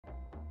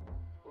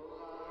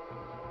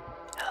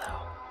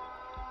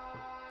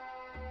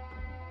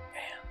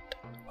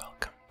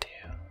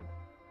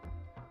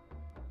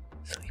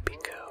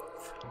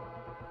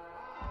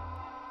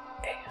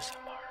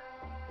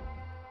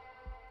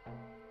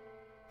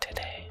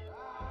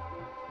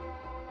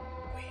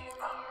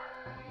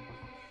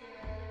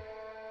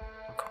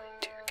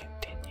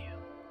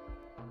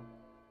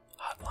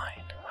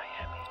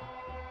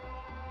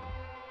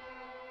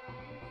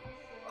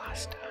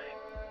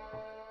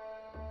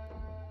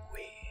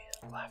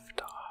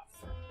left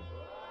off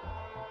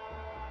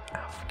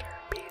after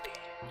beating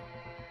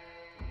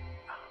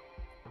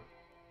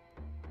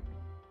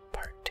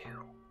part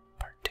two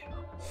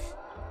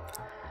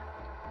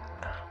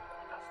of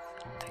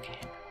the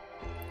game.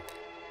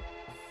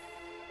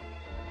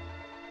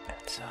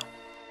 And so,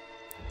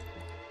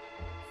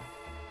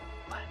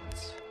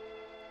 let's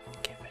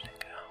give it a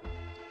go.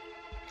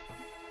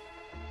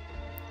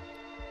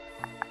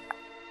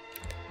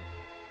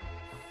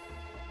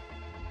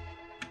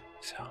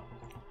 So,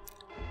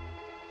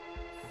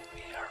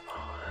 we are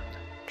on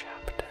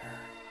chapter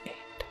 8.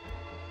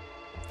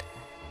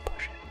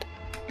 Push it.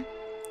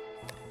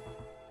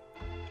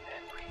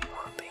 And we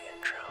want the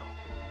intro.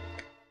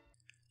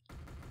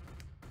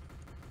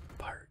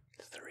 Part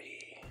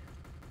 3.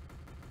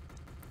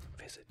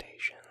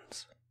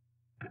 Visitations.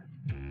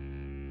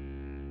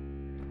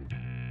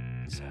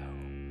 So,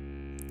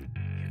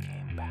 you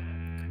came back.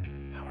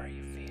 How are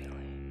you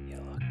feeling? You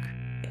look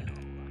ill.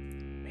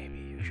 Maybe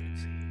you should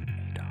see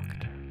a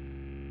doctor.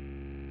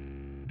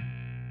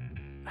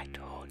 I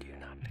told you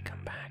not to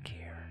come back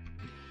here.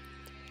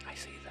 I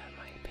see that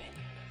my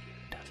opinion of you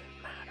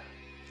doesn't matter.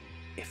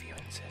 If you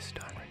insist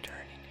on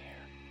returning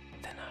here,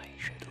 then I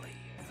should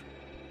leave.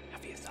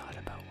 Have you thought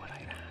about what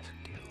I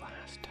asked you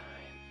last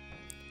time?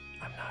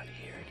 I'm not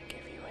here to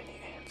give you any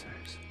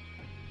answers.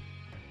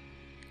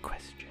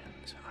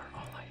 Questions are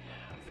all I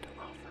have to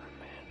offer a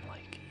man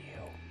like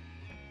you.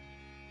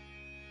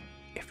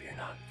 If you're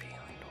not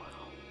feeling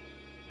well,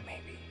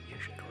 maybe you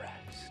should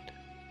rest.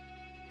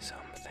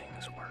 Some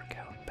things work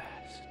out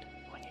best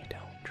when you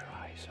don't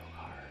try so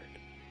hard.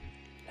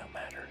 No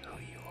matter who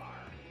you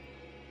are,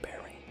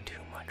 bearing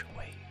too much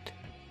weight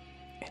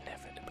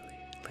inevitably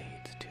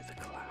leads to the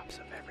collapse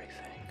of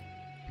everything.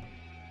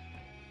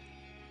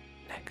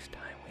 Next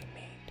time we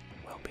meet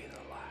will be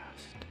the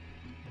last.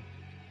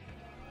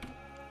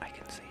 I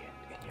can see it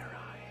in your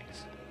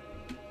eyes.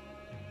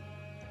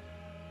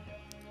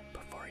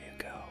 Before you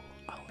go,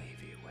 I'll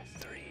leave you with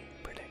 3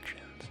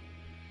 predictions.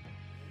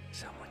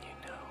 Someone you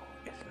know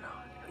is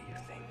not who you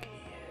think he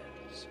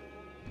is.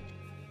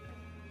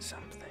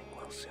 Something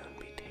will soon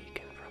be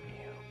taken from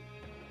you.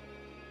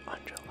 On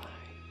July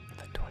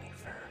the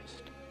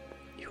 21st,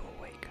 you will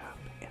wake up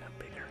in a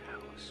bigger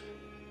house.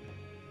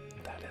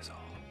 That is all.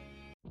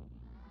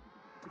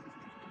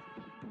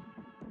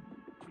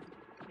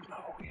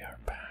 Oh, we are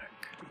back.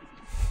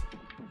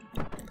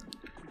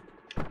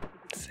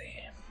 Let's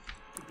see.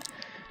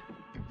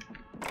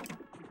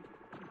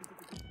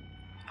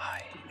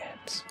 Hi,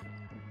 it's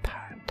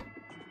Pat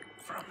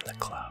from the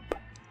club.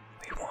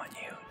 We want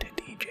you to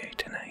DJ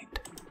tonight.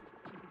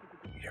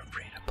 You're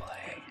free to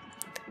play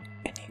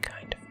any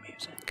kind of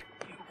music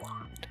you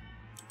want.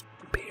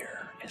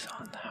 Beer is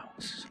on the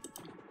house.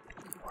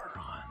 We're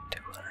on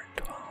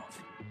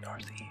 212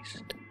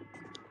 Northeast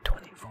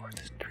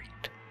 24th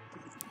Street.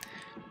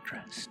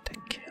 Dress to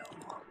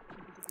kill.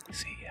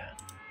 See ya.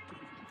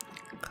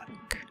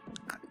 Click,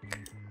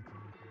 click.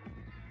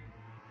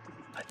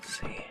 Let's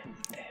see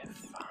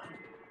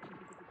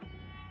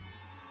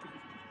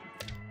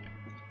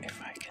if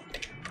I can do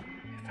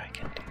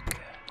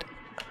good,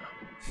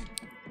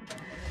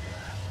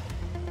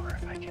 or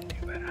if I can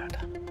do bad.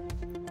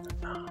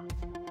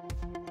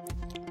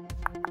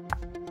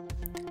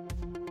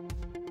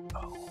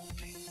 Oh,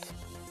 wait.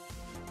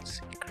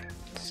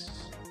 Secrets.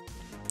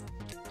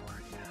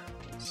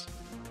 Organs.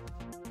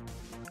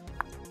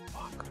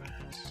 Walk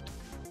fast.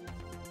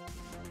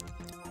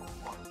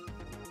 Ooh.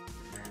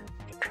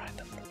 You try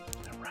the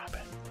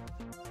rabbit.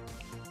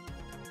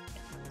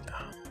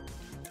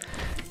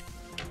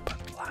 But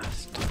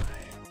last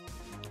time,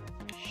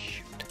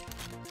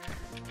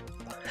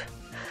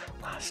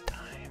 last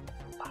time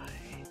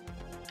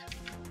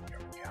here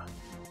we go.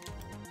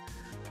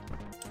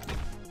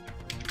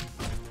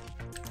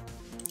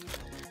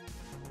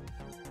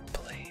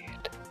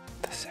 Played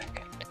the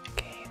second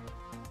game.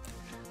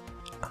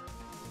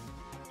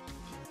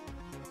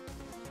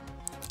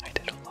 I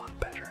did a lot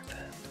better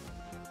than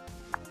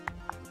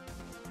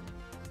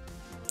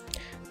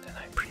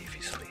I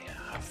previously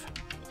have.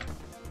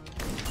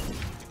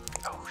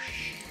 Oh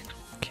shit,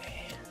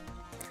 okay.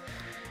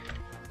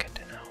 Good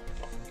to know.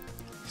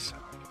 So,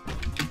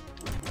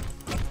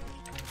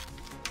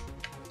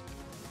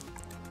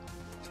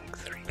 there's like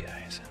 3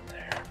 guys in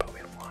there, but we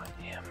want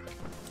him.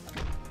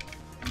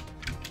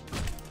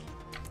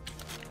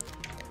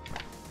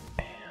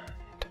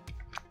 And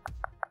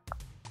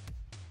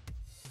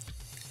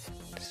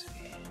let's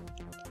see.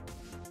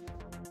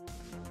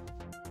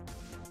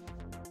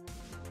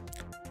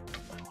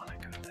 I want to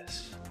go this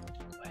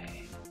way.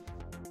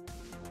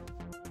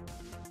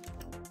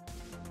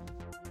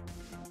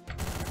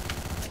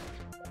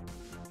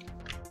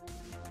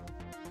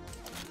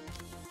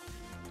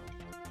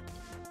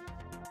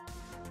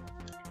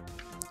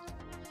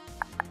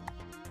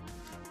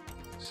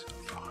 So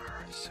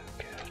far, so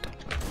good.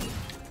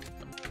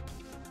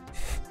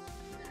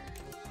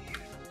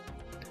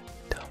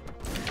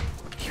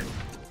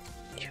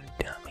 You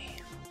dummy.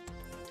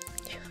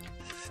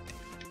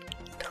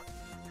 No.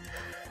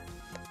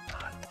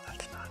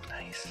 That's not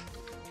nice.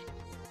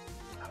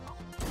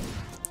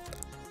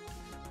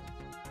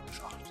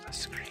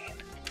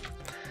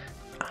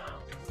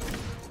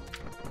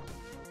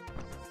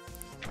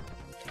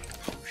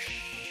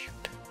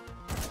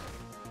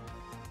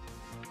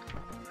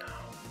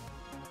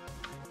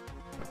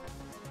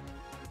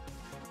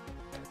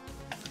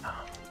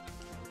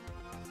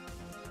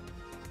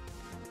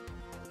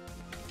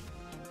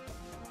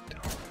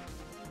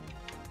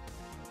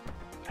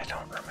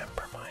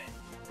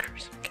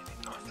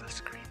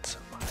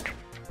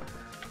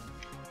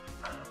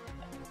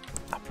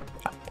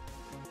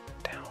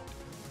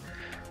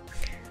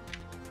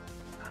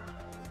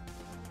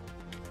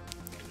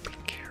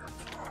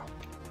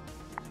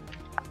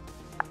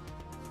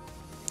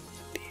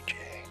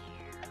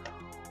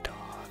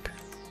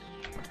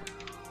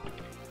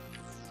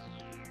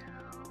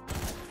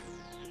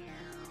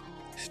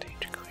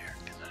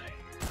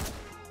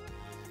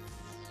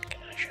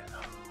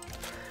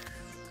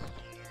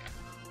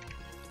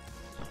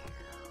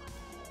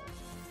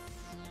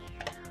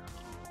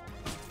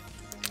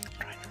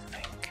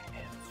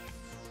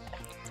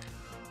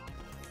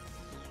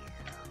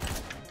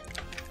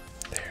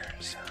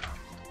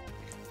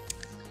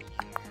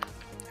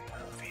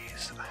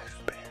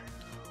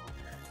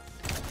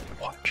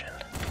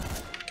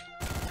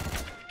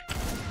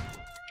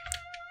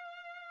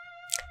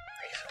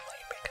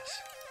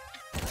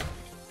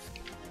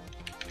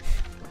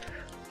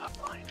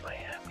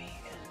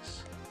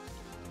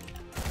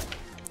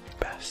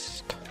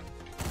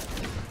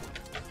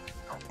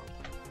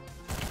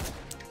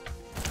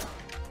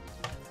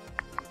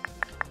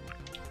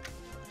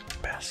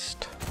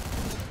 fast.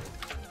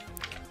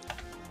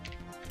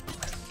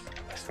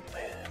 With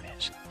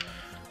movies.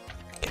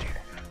 Get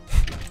here.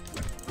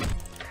 I'm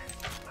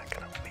not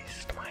gonna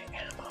waste my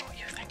ammo.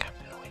 You think I'm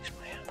gonna waste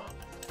my ammo?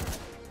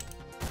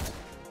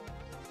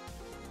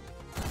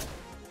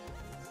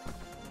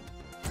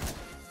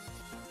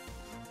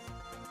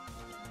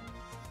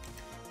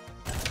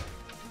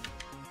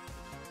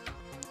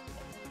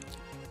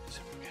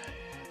 So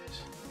guys,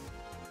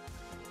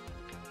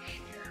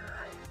 here,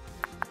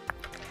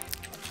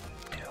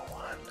 new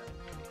one.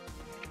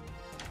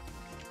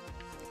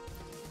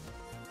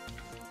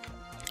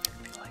 I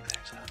feel like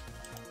there's a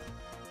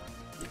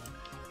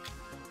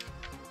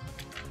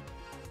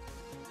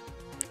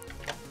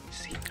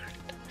secret.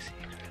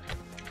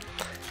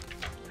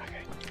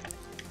 Okay.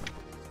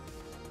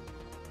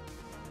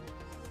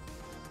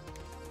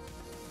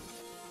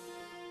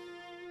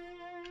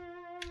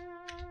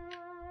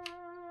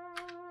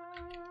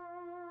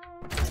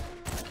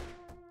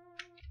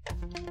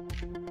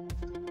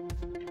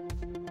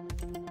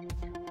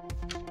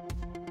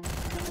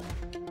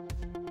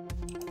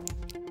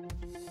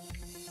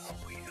 Oh,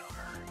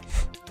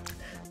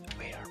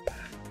 we are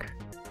back.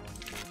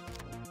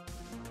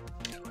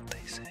 That's what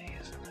they say,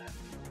 isn't it?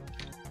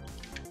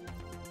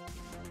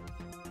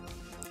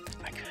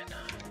 I kinda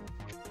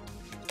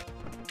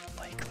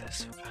like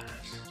this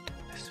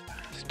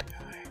fast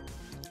guy.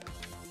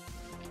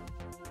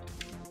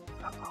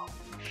 Uh-oh,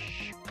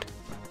 shoot.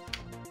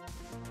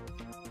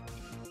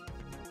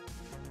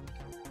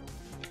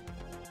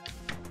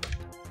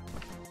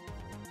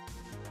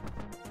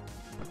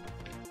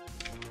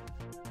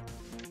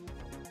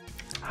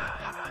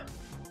 Haha.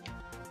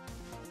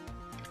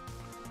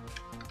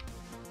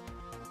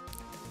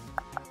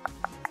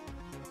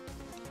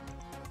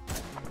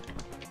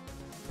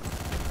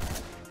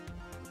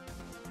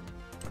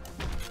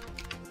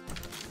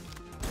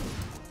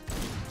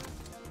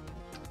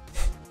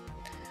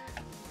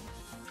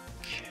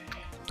 Okay,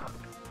 not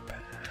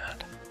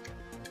bad.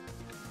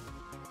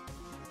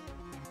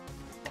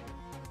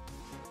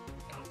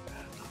 Not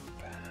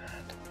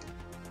bad.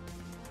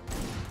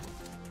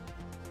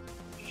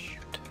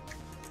 Shoot.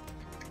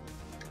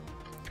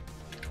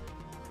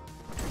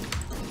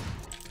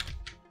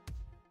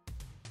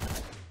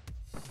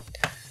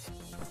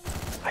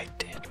 I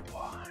did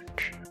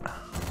watch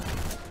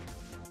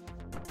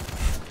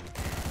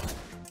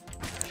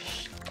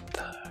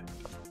the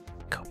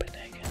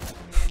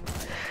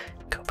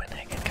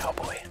Copenhagen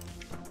Cowboy.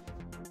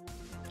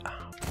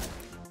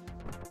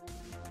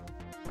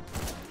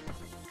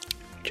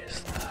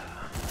 Just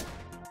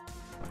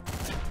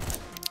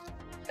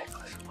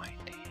Nicholas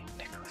Winding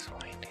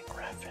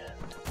Refn.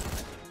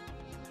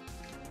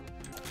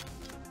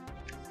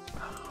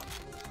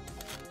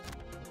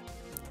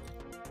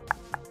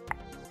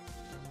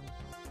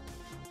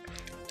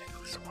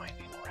 Nicholas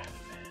Winding Refn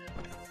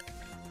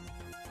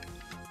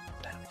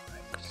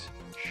Netflix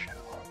show.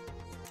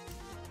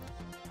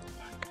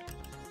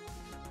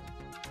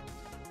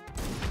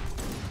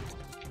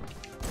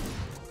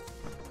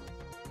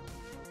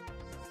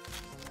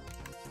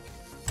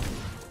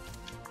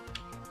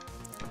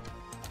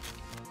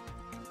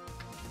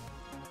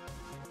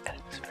 And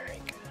it was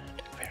very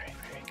good, very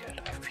good.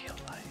 I feel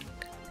like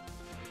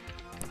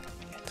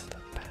it's the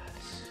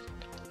best.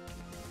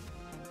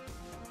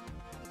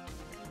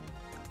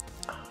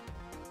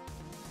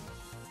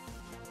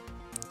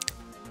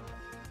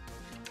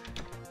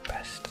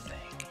 Best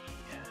thing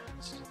he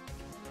has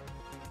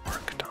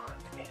worked on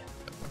in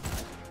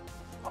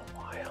a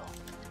while.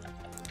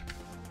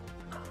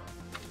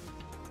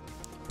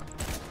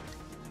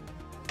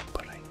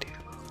 But I do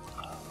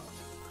love,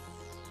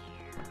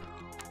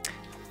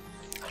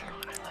 I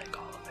don't know, I like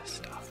all of his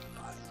stuff,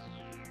 but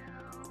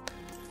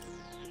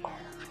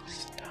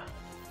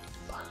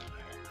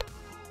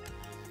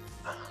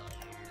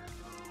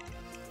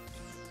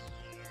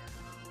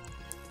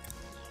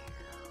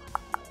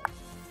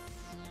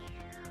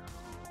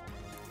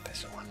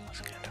this one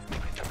was kind of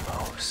maybe the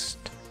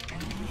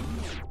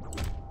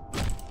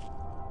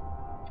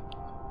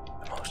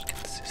most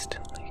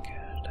consistently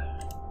good,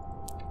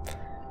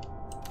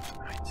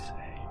 I'd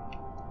say,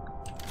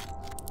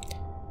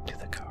 to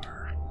the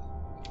car.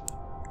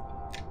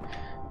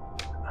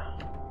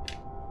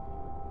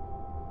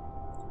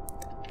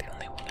 The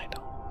only one I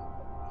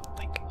don't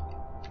like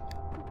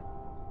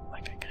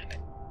I kind of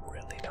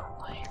really don't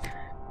like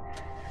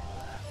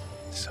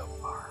so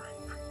far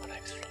from what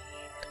I've seen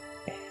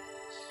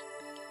is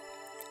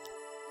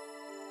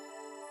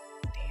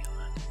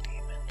Neon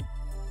Demon.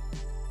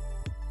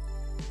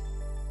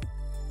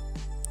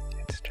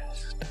 It's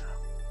just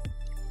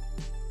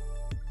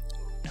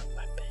no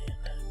weapon.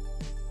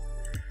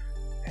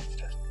 It's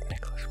just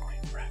Nicholas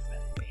Winding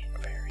Refn being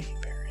very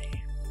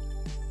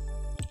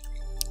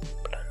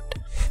blunt.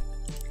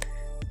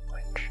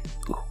 Which,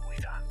 ooh, we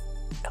got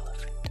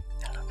elephant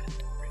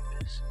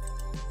rivers.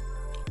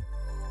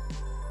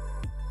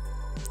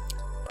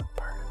 But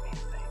part of me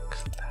thinks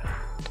that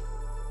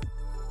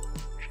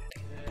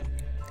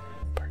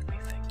part of me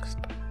thinks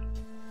that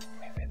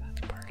maybe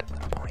that's part of the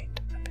point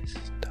of his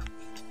stuff.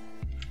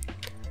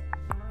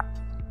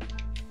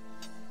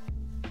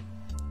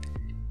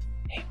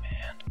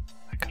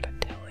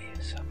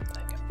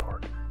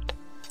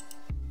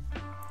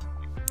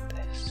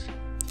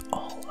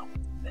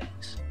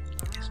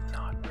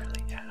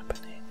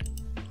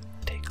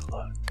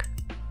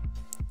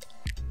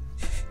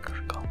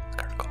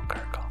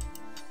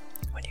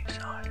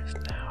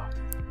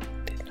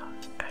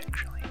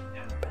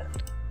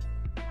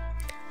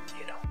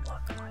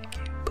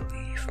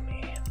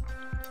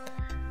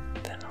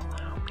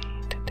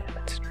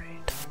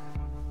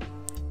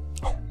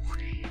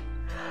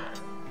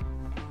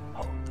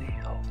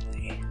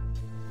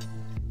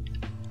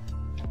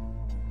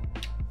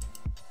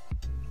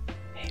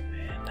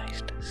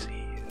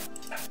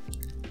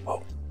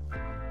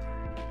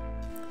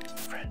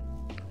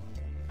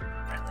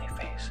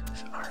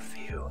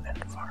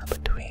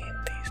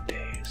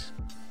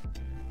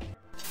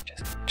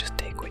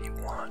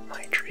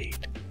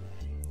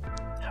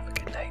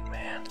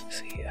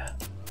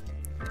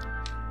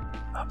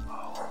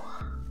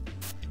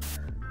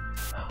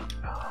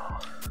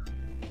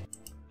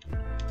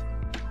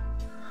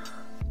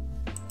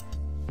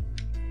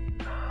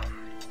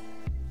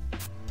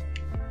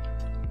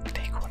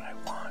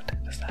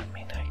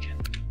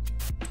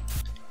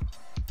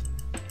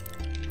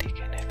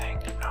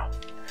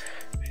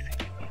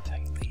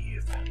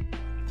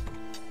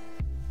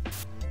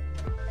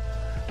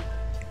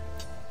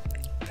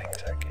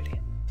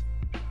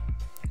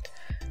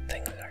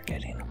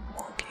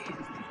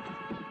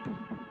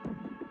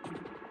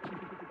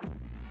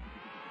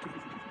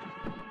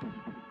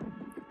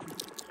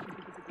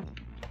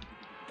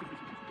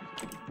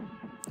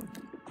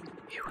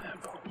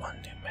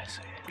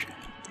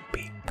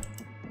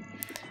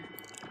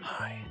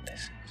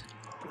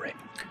 Rick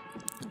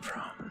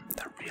from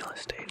the real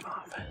estate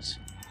office.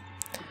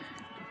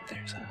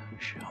 There's a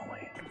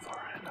showing for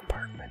an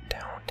apartment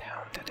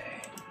downtown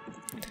today.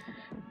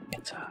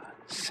 It's at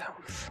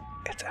Southwest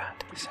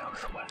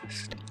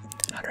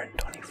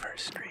 121st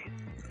Street,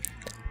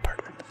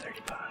 apartment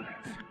 35.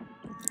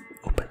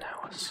 Open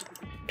house.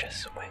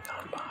 Just swing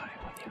on by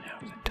when you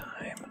have the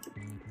time.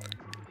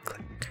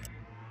 Click.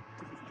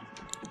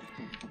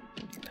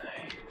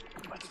 Hey,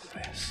 what's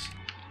this?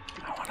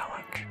 I wanna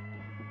watch.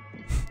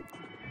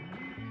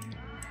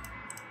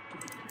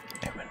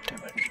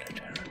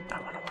 I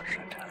wanna watch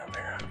that down over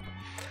here.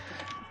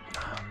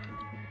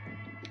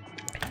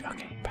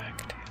 Okay, back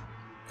to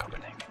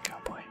Copenhagen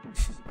Cowboy.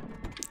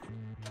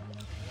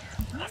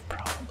 I've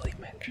probably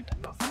mentioned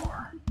it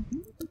before.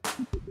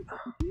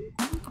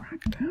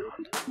 Crackdown.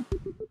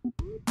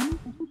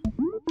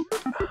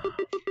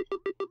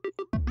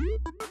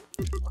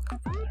 Look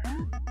over there.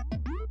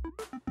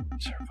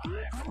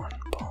 Survive one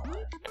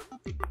bullet.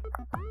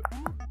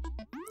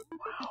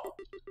 Wow.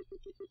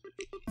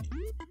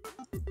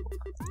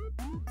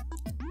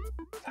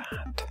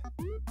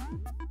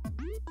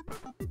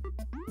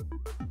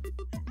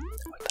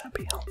 Would that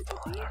be helpful?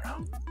 I don't know.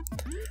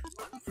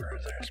 Look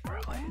further is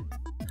probably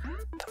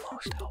the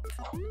most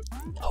helpful.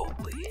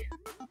 Holy.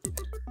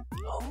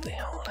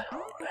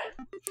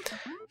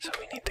 So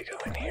we need to go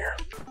in here.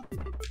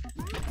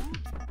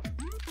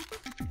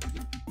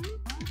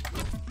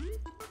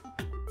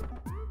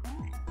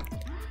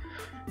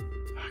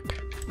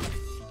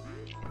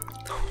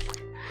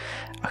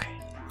 Okay.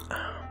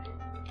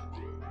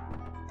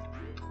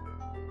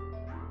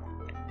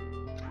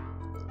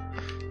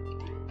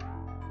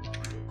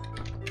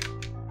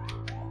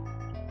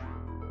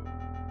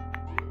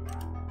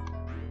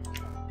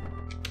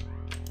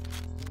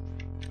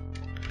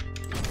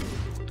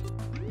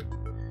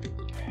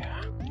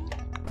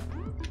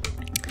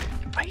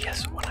 I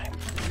guess what I'm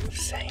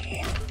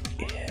saying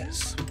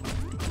is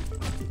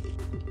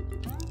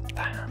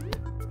that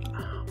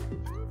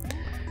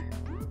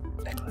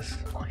Nicholas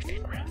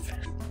Lightning Raffin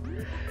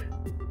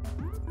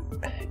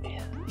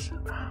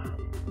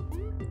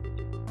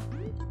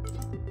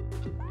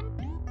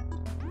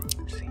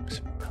seems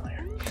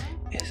familiar,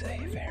 is a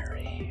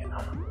very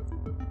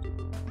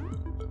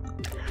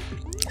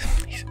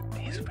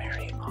he's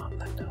very on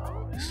the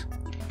nose,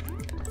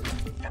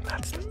 and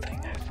that's the thing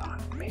I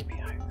thought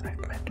maybe I've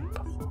mentioned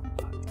before,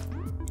 but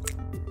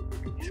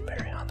he's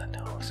very on the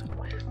nose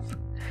with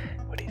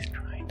what he's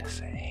trying to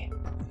say.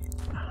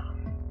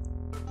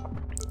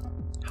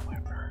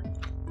 However,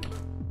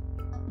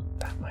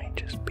 that might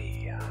just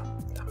be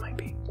that might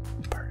be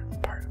part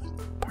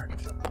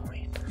of the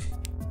point.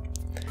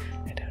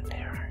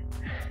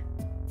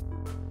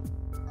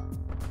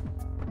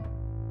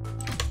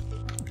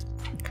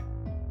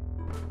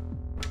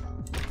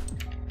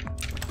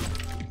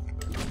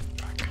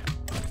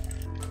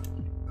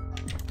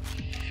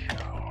 I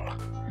don't know.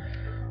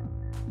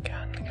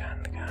 Gun.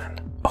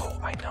 Oh,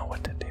 I know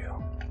what to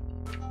do.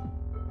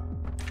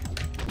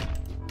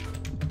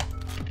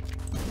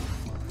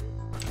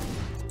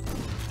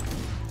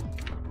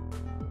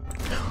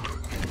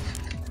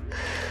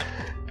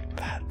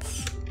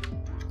 That's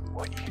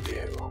what you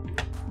do.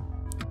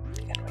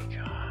 And we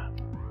got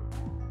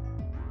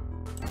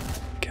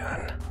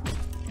gun.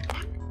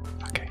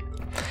 Okay.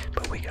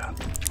 But we got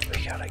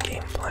a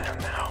game plan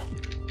now.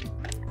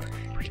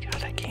 We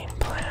got a game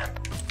plan.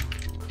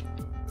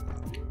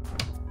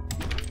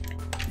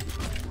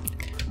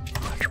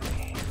 Watch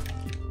me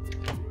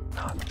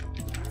not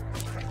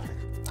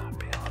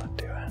be able to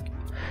do it.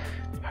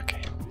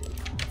 Okay.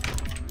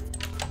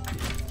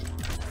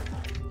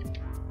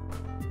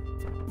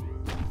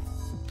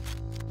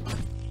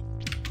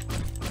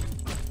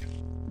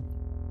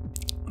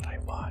 What I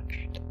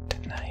watched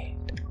tonight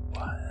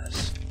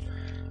was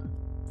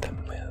the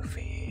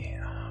movie,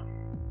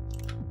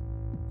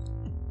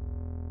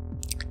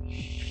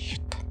 shit.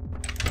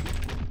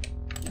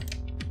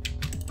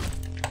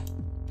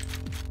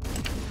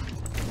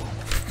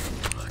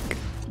 Fuck.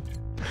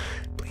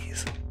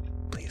 Please.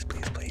 Please.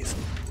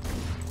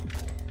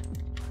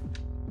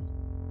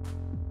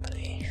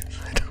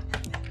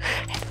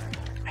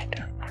 I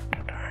don't want to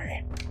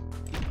die.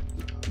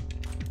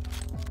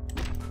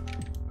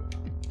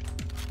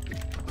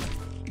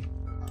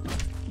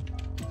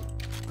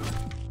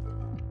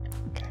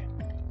 Okay.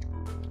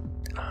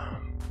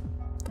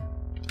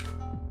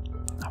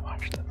 I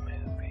watched the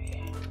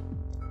movie.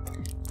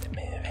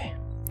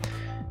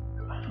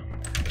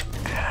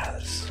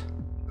 As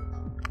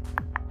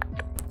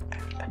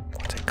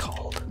what's it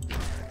called?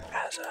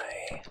 As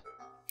I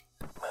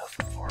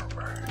moved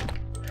forward,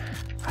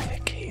 I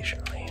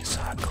occasionally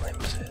saw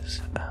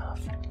glimpses of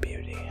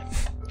beauty,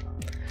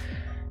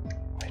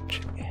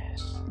 which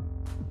is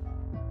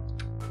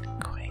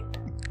quite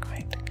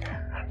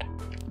good.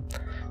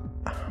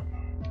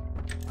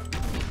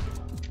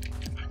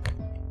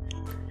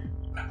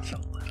 That's a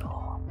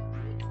little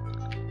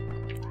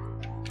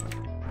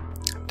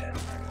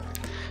different.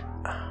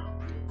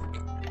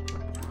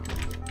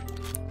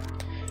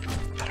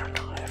 I don't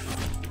know if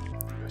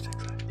it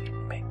exactly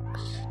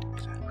makes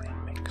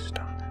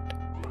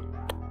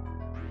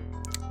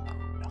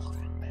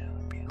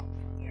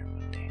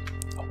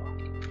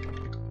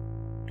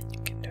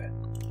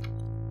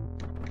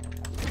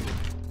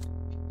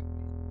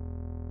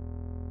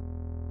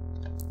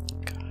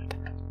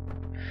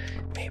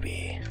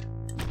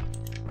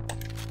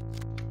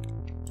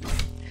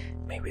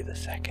Maybe the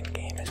second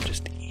game is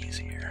just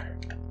easier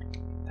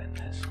than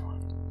this one.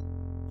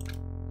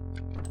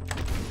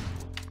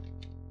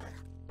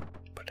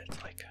 But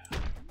it's like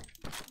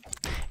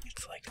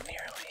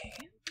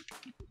nearly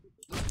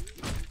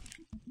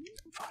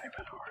 5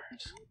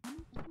 hours,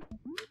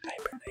 I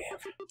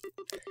believe.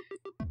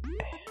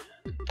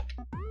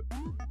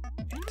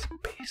 And it's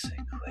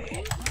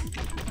basically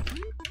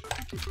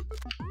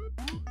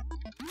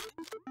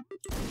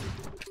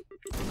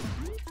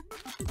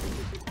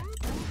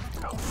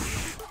oh,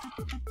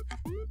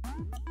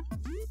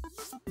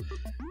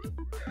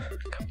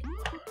 come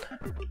on.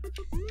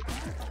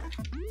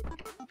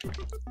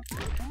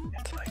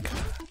 It's like a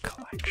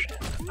collection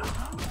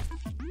of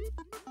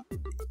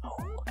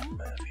old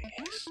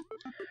movies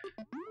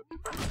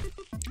from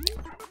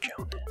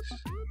Jonas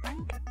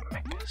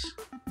Mekas.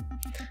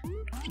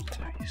 That's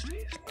how you say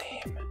his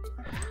name.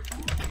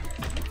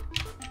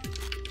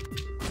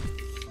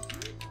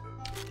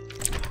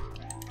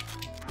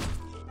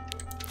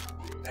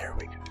 There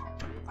we go.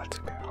 Let's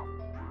go.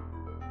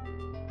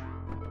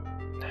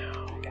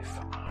 Now,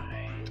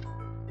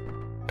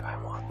 do I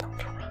want them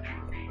to rush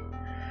me?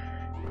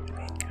 I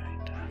mean,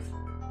 kind of.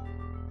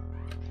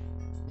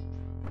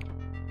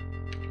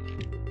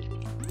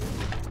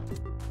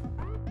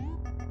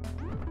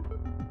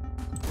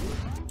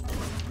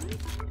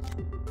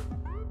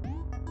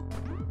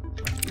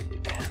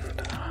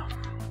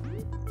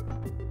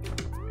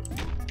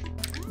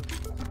 And,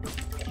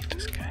 he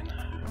just kind of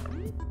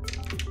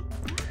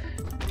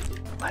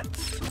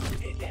lets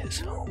his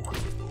home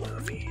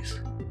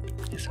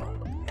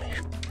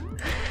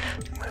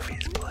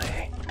movies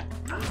play.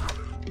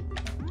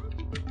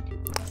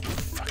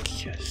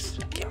 Fuck yes,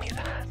 give me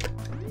that.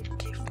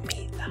 Give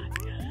me that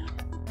gun.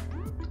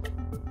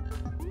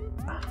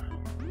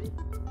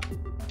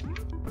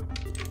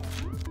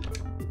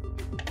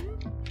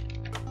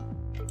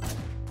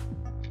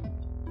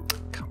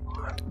 Come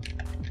on.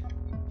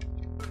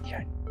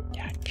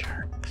 Yeah,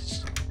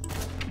 jerks.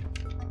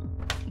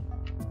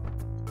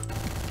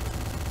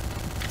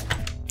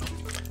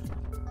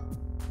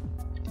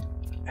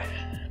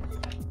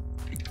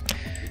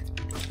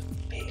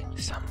 He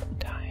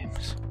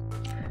sometimes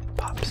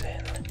pops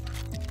in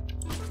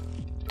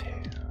to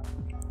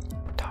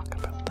talk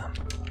about them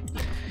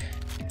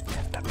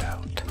and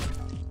about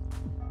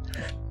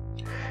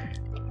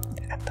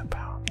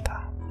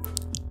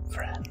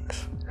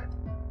friends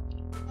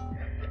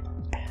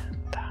and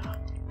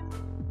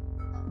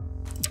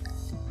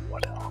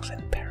what else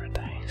in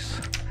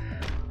paradise.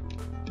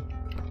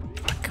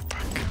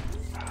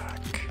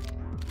 Fuck.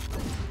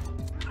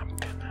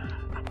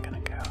 I'm gonna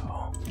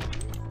go.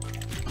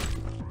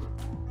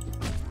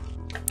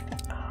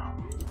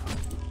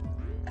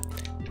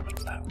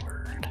 What's that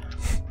word?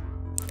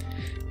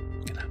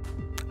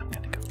 I'm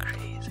gonna go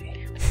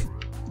crazy.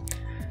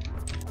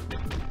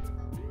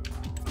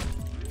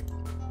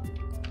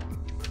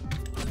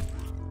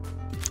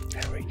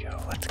 There we go.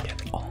 Let's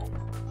get all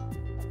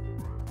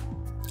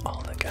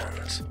the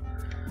guns.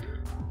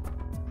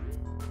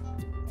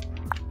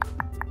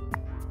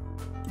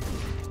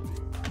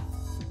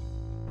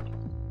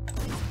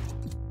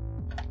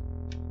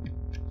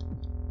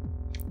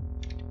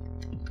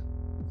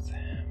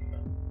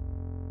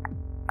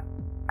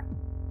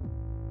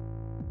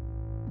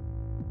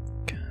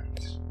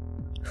 Guns.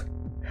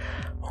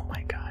 Oh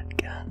my god,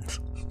 guns.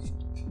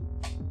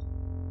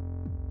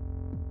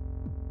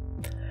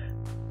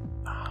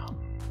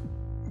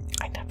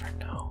 I never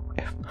know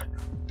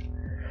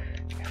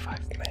if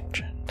I've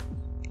mentioned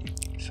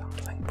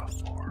something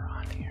before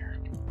on here,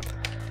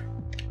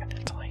 and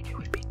it's like it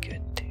would be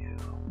good to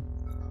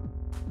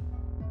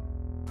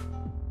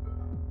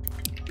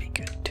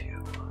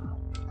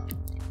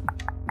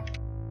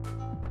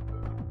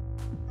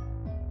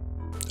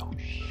oh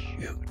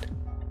shoot,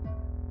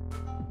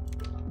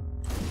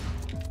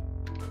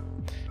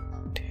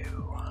 to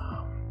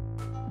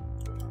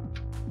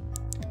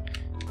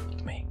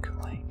make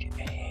like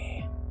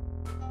a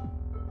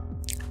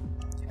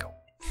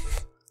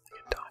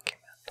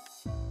document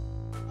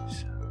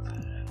so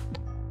that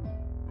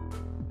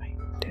I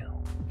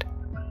don't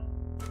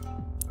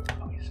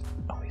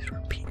always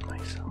repeat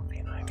myself,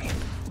 you know what I mean?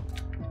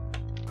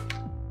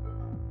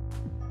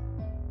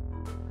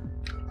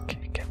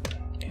 Okay, get the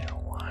new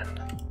one.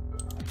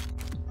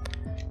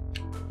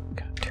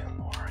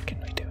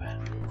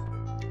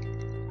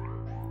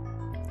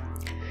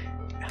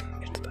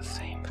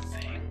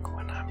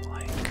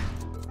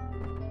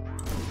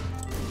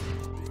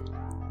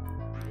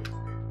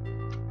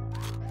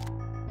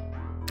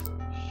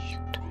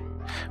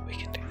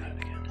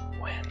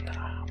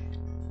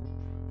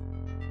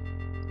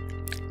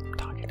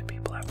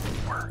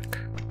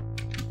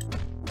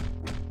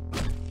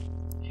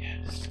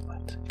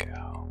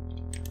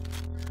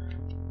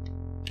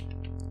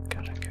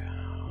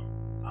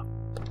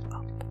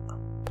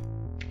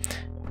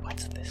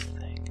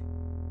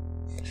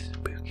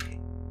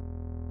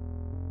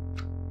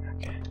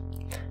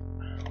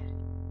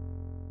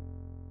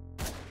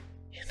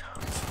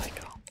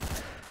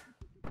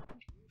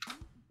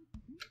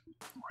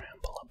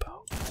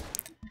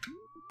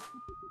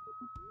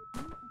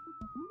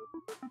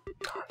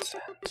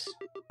 sense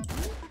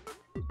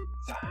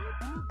that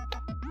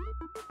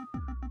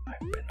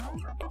I've been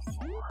over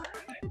before,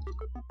 and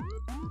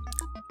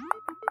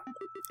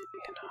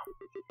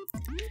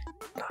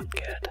not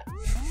good.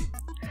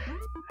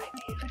 I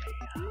need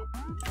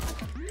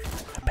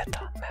a bit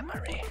of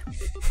memory.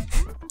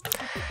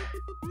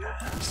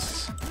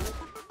 As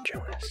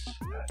Jonas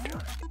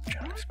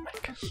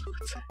Mekas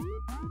would say.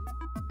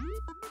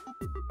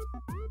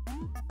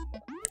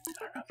 I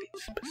don't know if he'd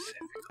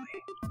specifically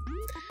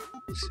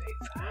say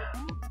that,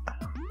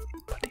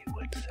 but he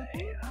would say,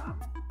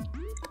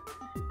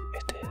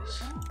 it is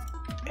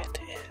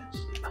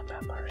a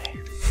memory.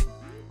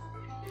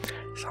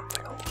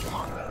 Something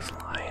along those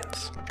lines.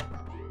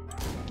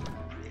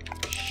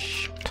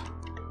 Shit.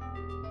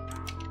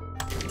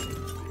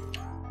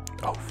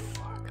 Oh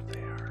fuck,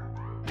 they are.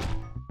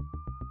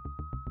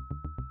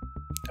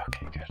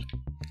 Okay, good.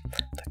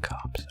 The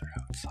cops are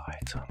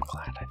outside, so I'm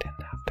glad I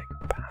didn't have to go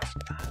past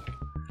that.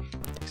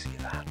 You see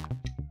that?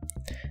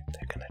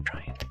 They're going to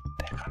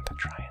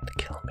try and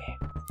kill me.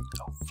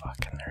 Oh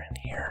fuck, and they're in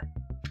here.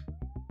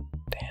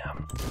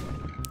 Damn.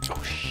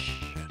 Oh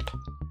shit.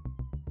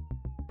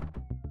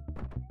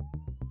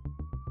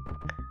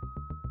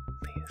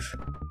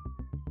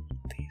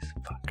 These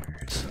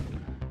fuckers.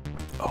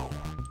 Oh,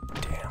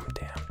 damn.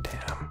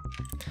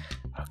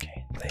 Okay,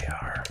 they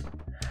are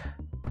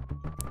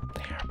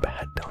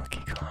bad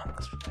Donkey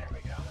Kongs. There we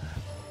go.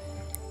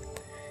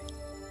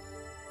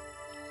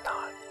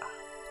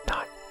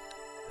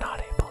 Not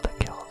able to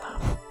kill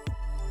them.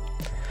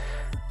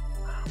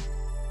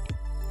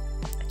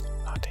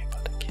 Not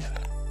able to kill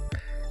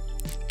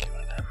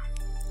them.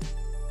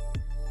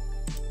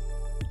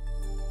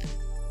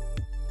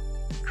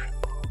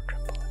 Triple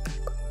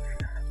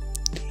exposure.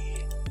 D.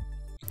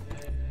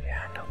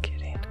 Yeah, no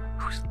kidding.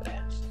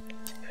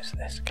 Who's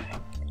this guy?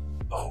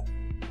 Oh.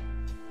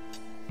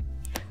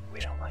 We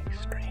don't like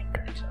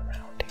strangers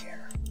around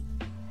here.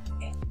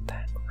 Ain't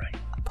that right,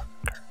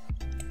 Parker?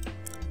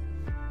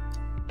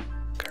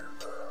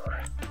 Grr.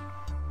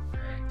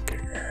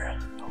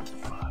 Oh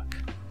fuck.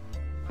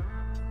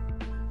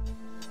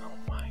 Oh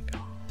my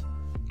god.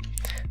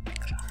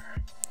 Things are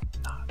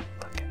not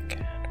looking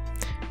good.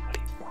 What do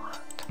you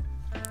want?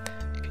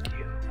 Can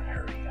you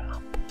hurry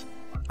up?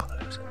 We're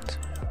closing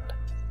soon.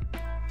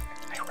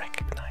 I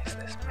recognize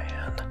this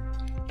man.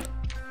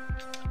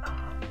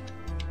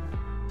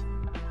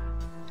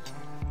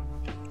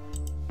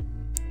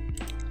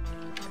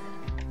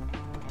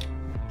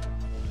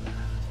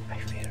 I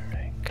feel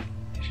like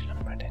you should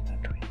have read in a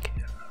drink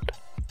out.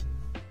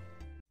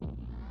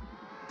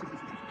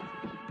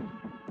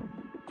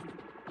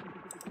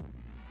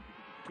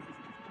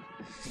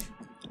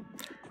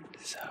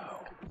 So,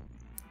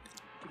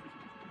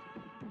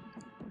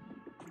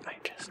 I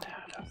just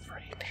had a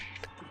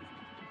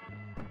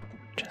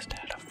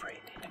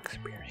frightening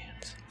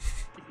experience.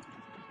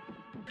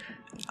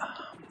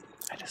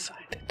 I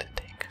decided to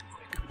take a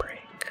quick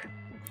break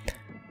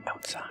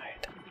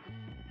outside,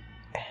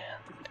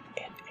 and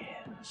it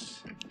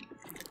is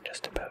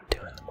just about 2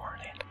 in the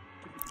morning,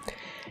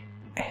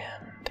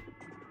 and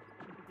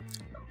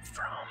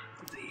from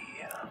the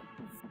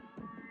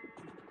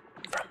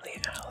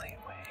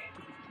alleyway,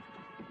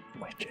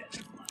 which is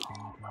a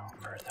little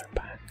further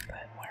back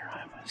than where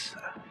I was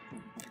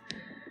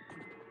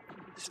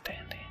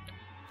standing,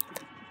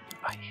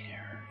 I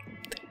hear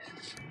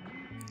this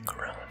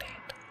groaning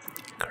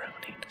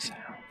sound.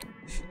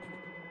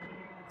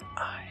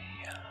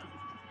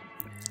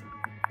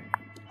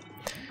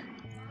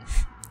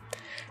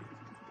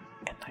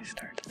 And I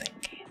start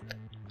thinking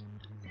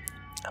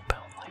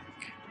about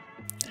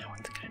how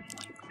it's kind of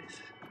like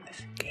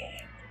this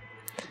game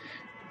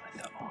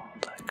with all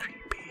the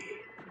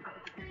creepy,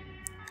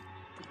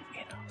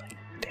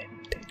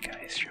 dead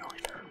guys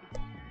showing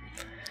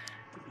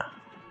up,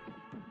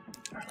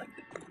 or the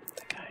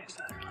guys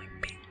that are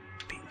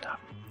beaten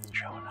up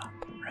showing up,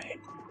 right?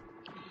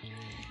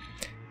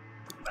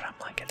 But I'm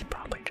like, it's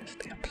probably just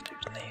the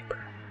upstairs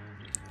neighbor.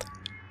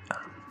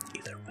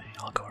 Either way,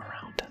 I'll go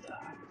around to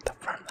the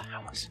front of the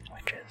house,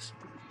 which is,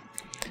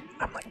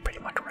 I'm like pretty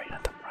much right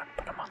at the front,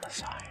 but I'm on the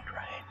side,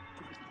 right?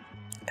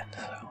 And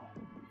so,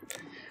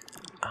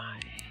 I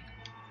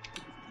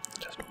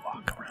just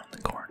walk around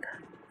the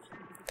corner,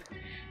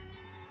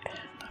 and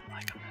I'm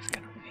like, I'm just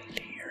gonna wait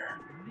here,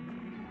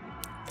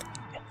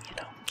 and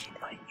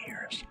keep my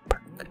ears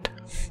perked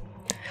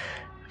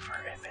for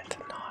if it's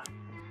not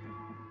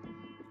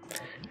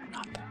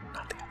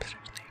the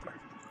upstairs neighbor.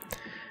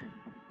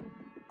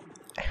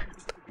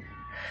 And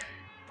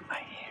I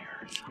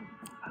hear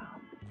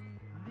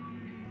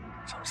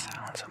some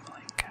sounds of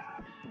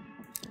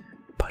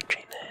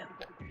punching in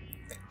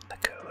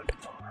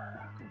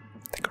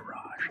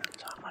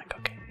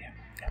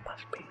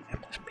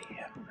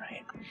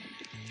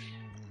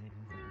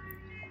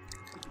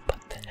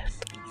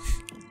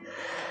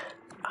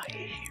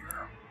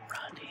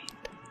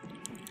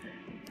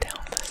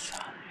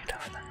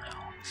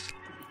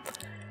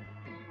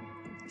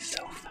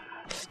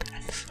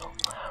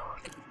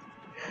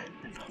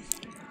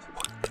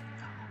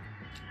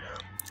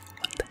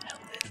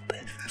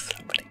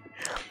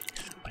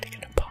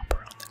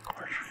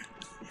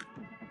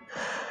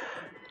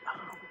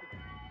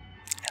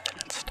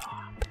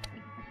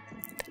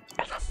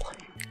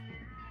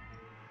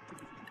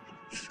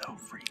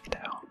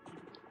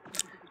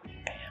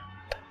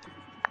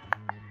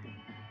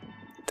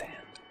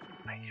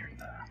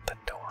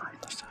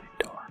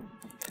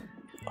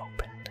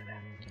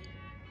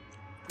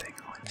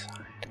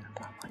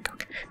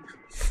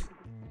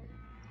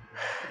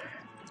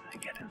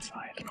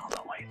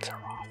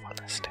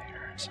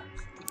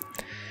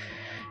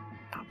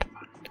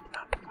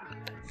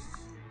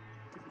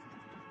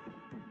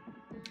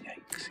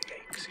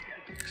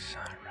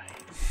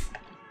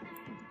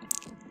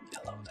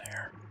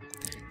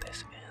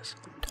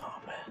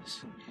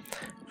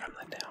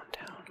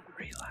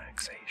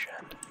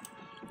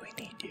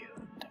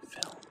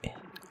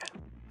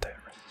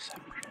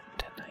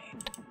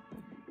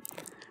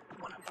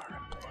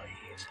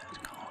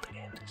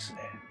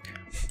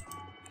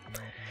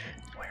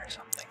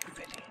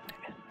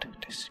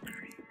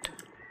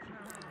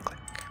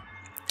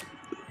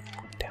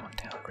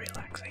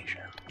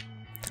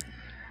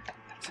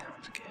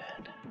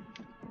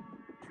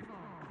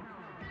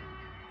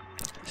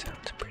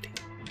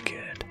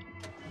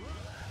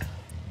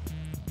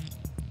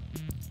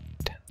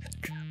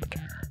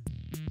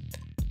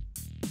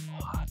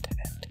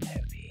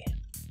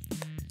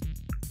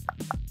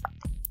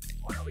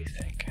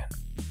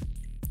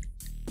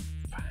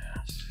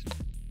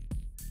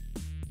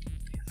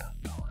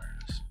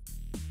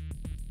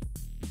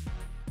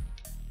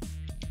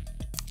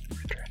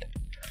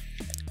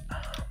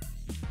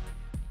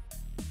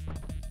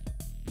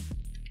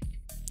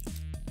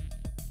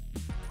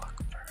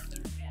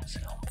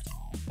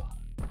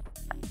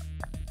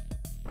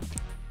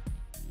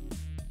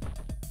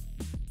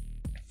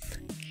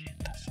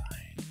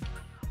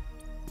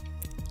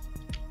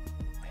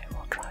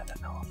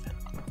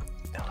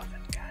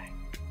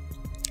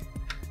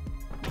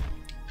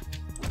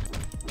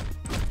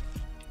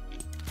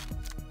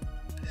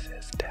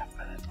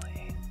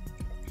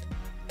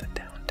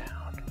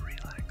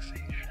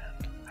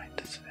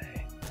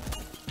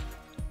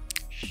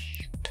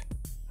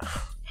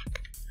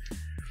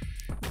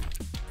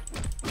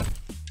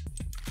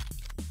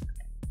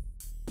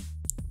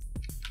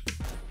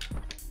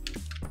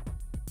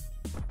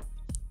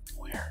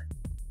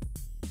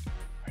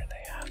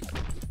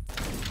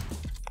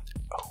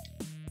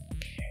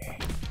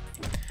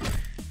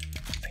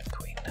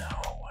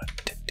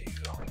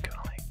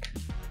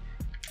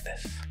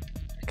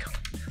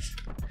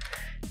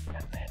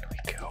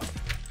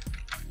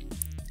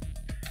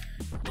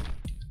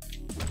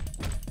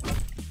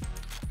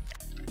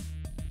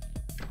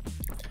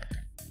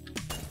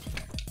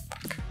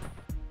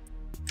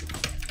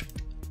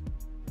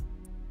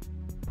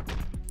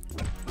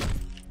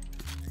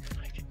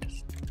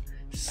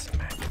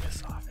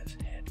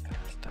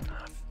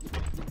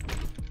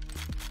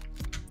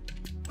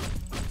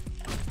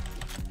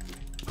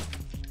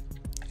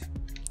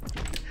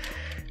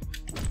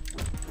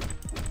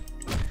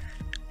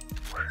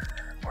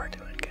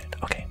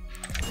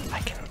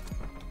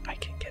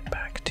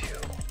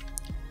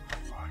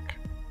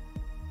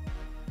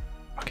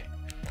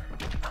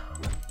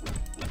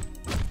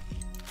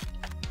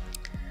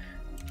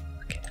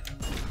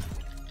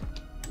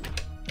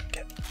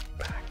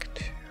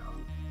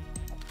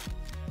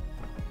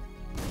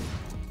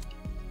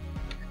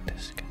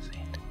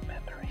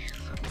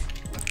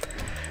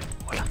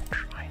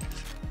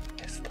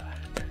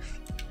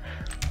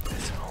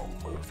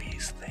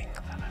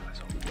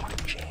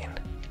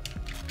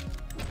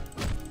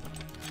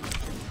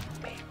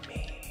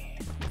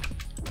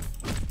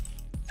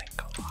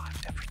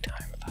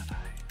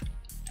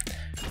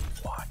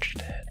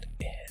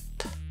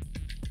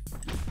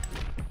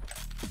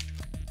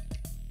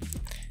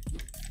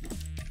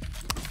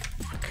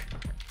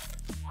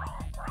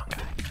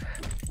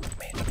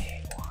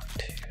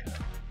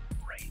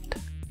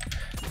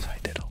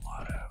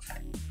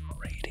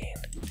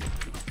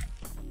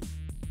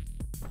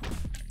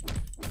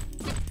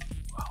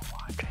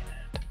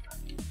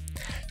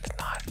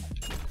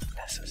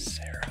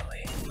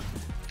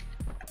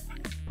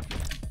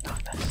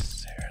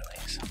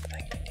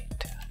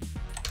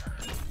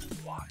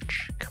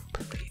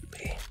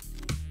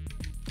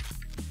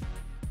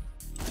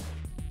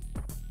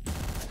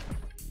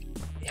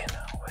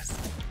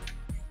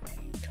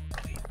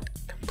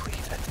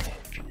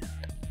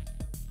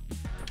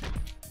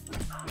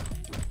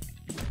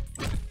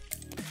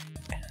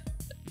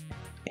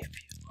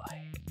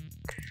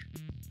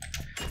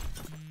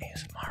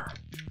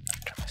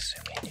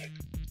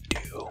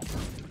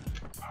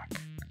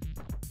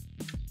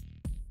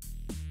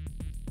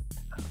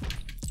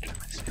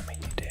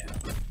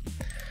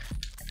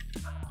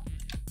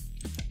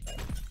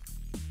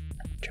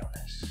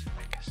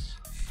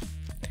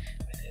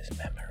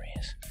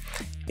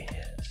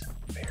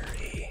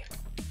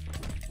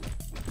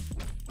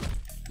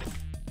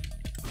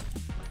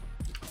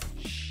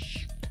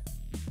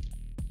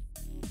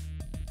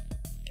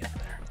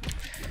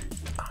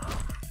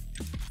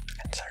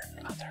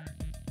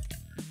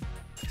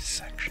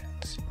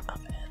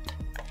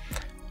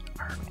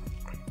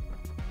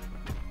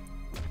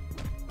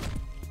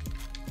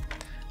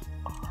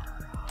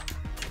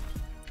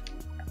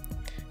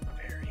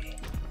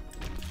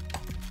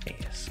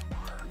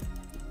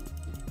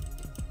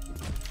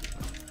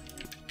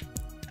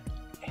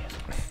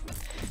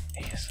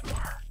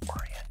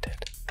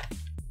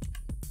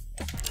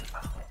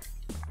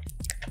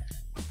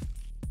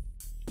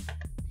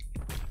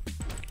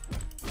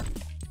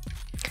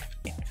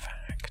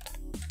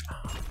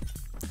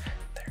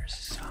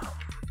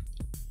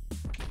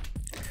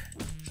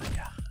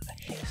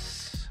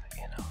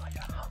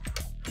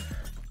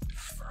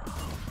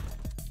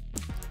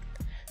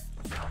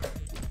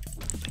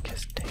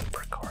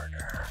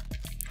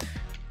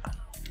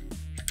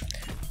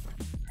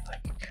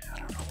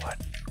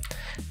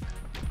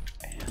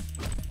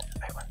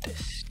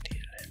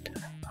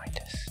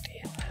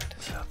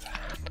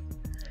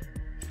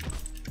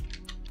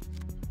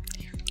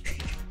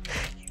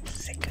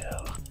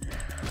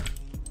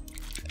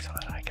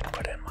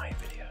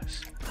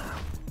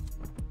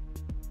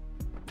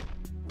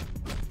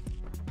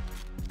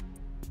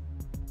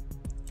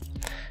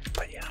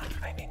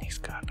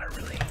got a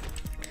really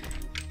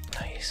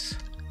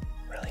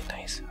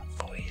nice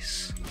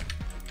voice.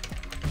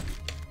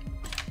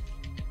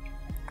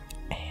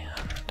 And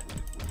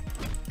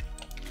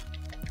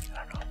I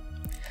don't know,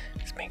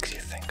 this makes you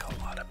think a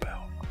lot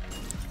about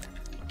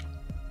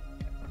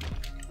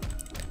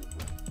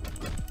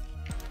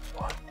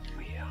what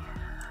we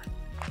are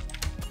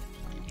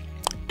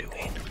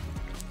doing.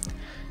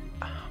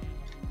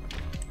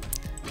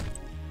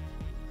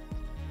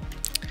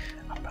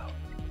 About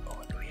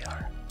what we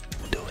are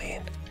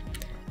doing,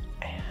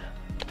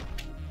 and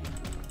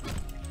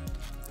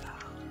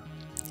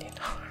you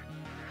know,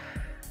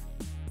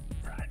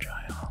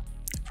 fragile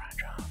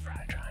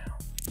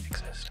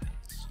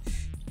existence.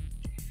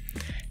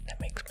 That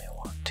makes me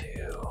want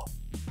to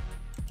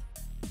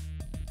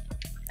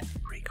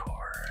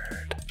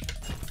record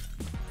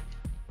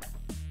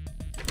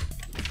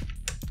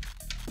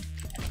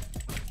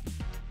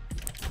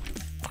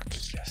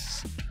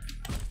yes,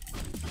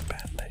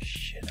 bat the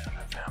shit out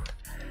of him.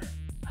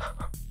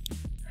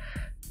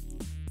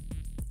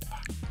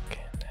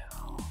 Fucking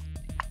hell.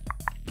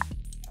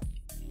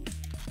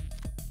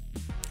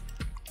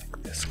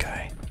 Like this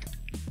guy.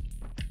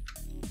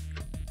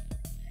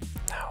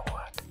 Now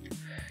what?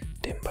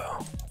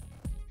 Dimbo.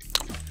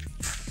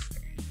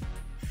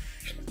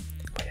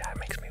 But yeah, it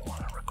makes me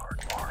want to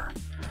record more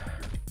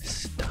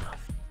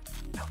stuff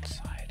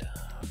outside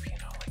of, you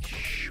know, like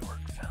short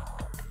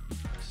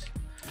films,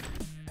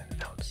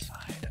 and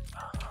outside of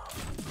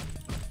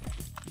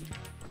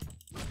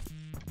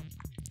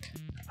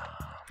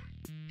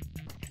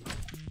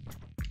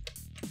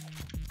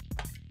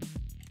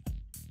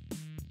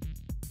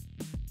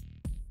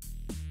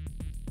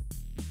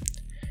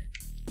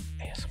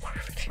ASMR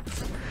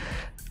videos.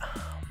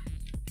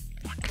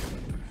 Fuck.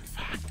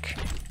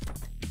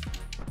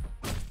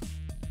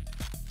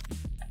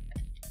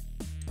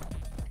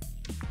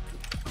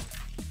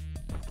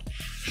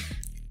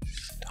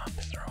 Stop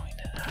throwing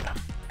it at him.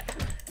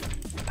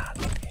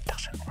 It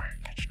doesn't work.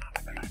 It's not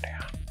a good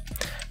idea.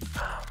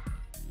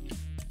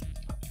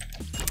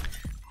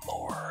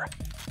 More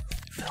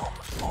film,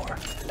 more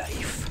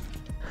life.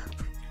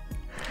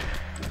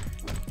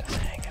 Just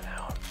hanging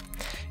out.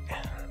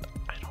 And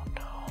I don't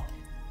know.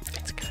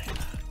 It's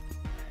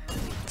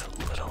a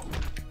little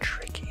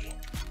tricky,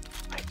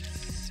 I'd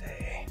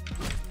say,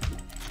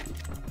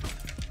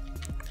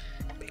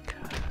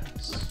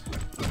 because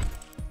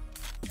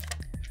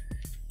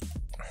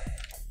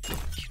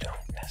you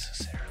don't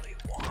necessarily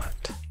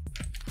want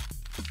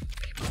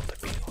people to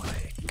be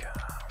like,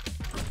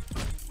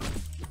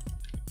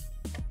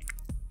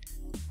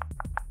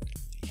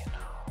 you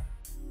know,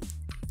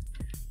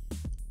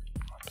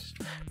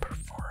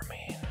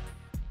 performing.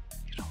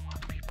 You don't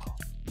want people,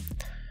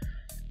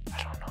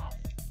 I don't know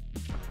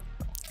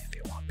if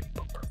you want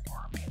people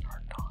performing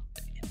or not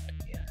in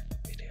your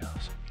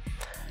videos.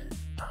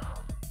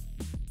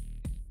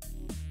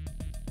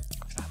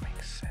 If that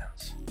makes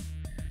sense,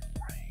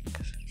 right?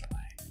 Because it's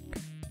like,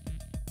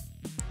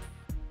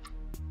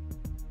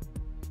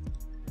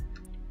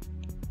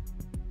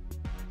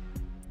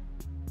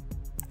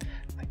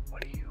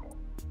 what do you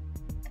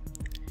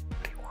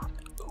want?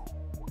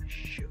 Ooh,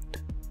 shoot.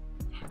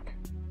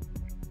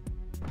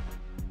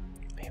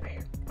 Maybe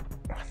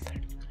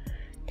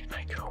can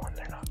I go when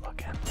they're not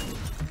looking?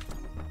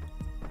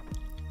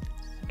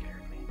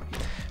 Scared me.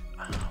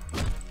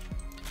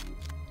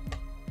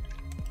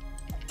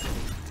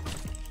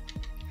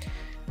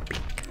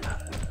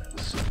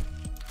 Because,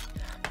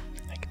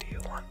 like, do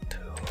you want to?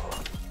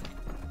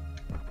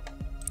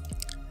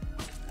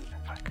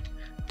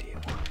 Do you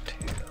want to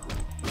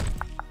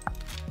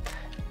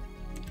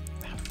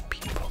have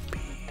people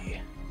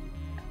be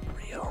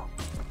real?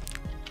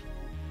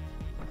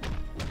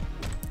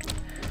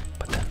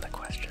 But then the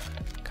question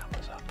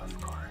comes up,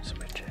 of course,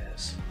 which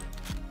is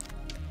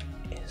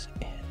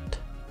it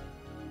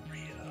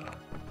real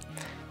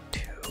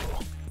to,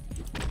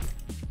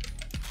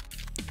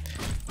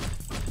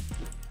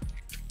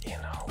 you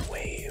know,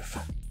 wave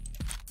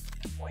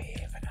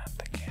at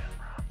the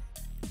camera?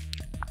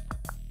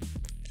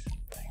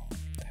 Something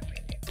that we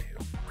need to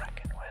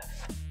reckon with.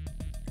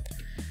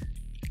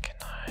 Can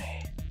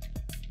I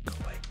go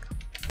like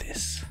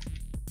this?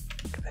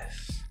 Like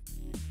this?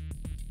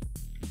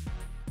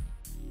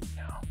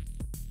 No.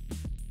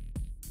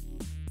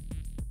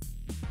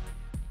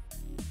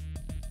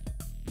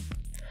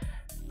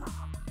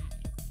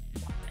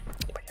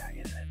 But yeah,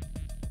 is it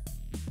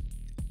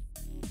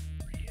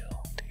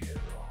real to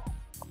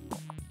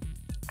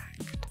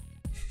act?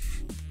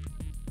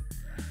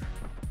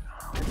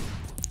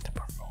 To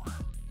perform?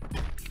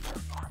 Be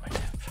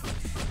performative?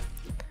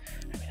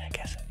 I mean, I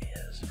guess it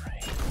is,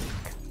 right?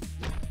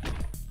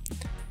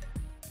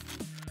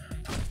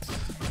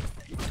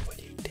 That's what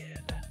you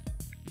did.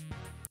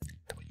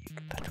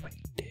 That's what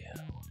you do.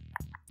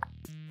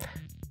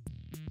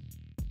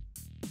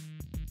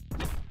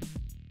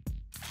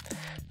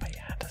 But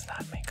yeah, does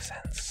that make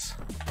sense?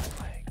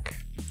 Like,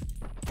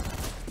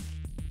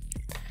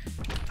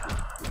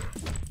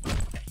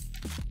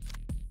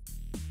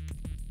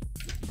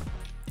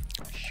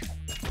 shoot,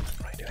 what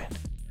am I doing?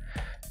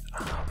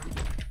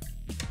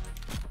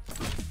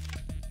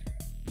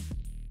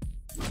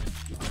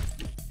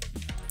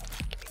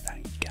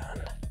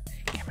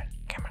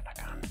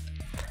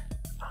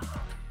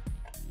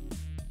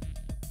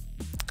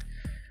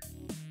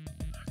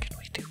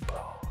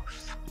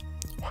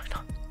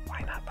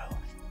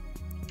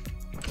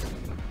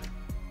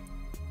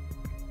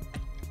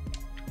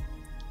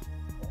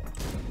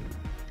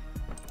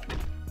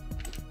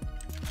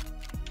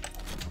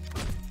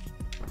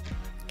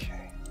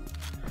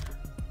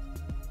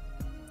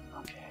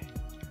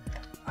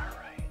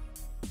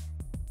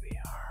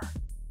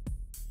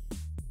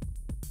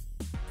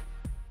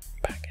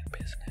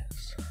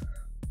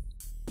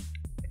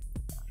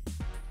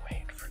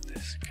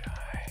 this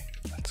guy.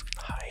 Let's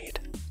hide.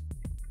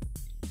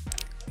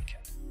 We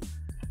can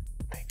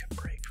make a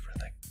break for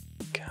the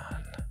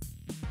gun.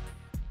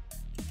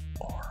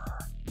 Or...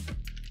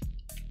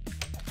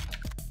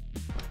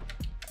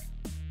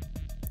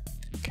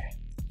 okay,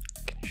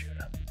 can you shoot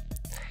him?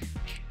 You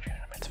can shoot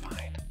him, it's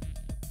fine.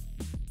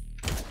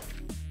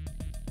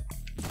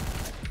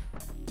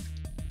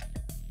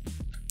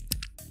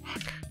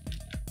 Fuck.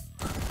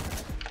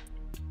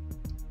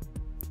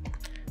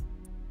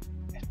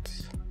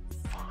 It's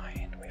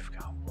fine, we've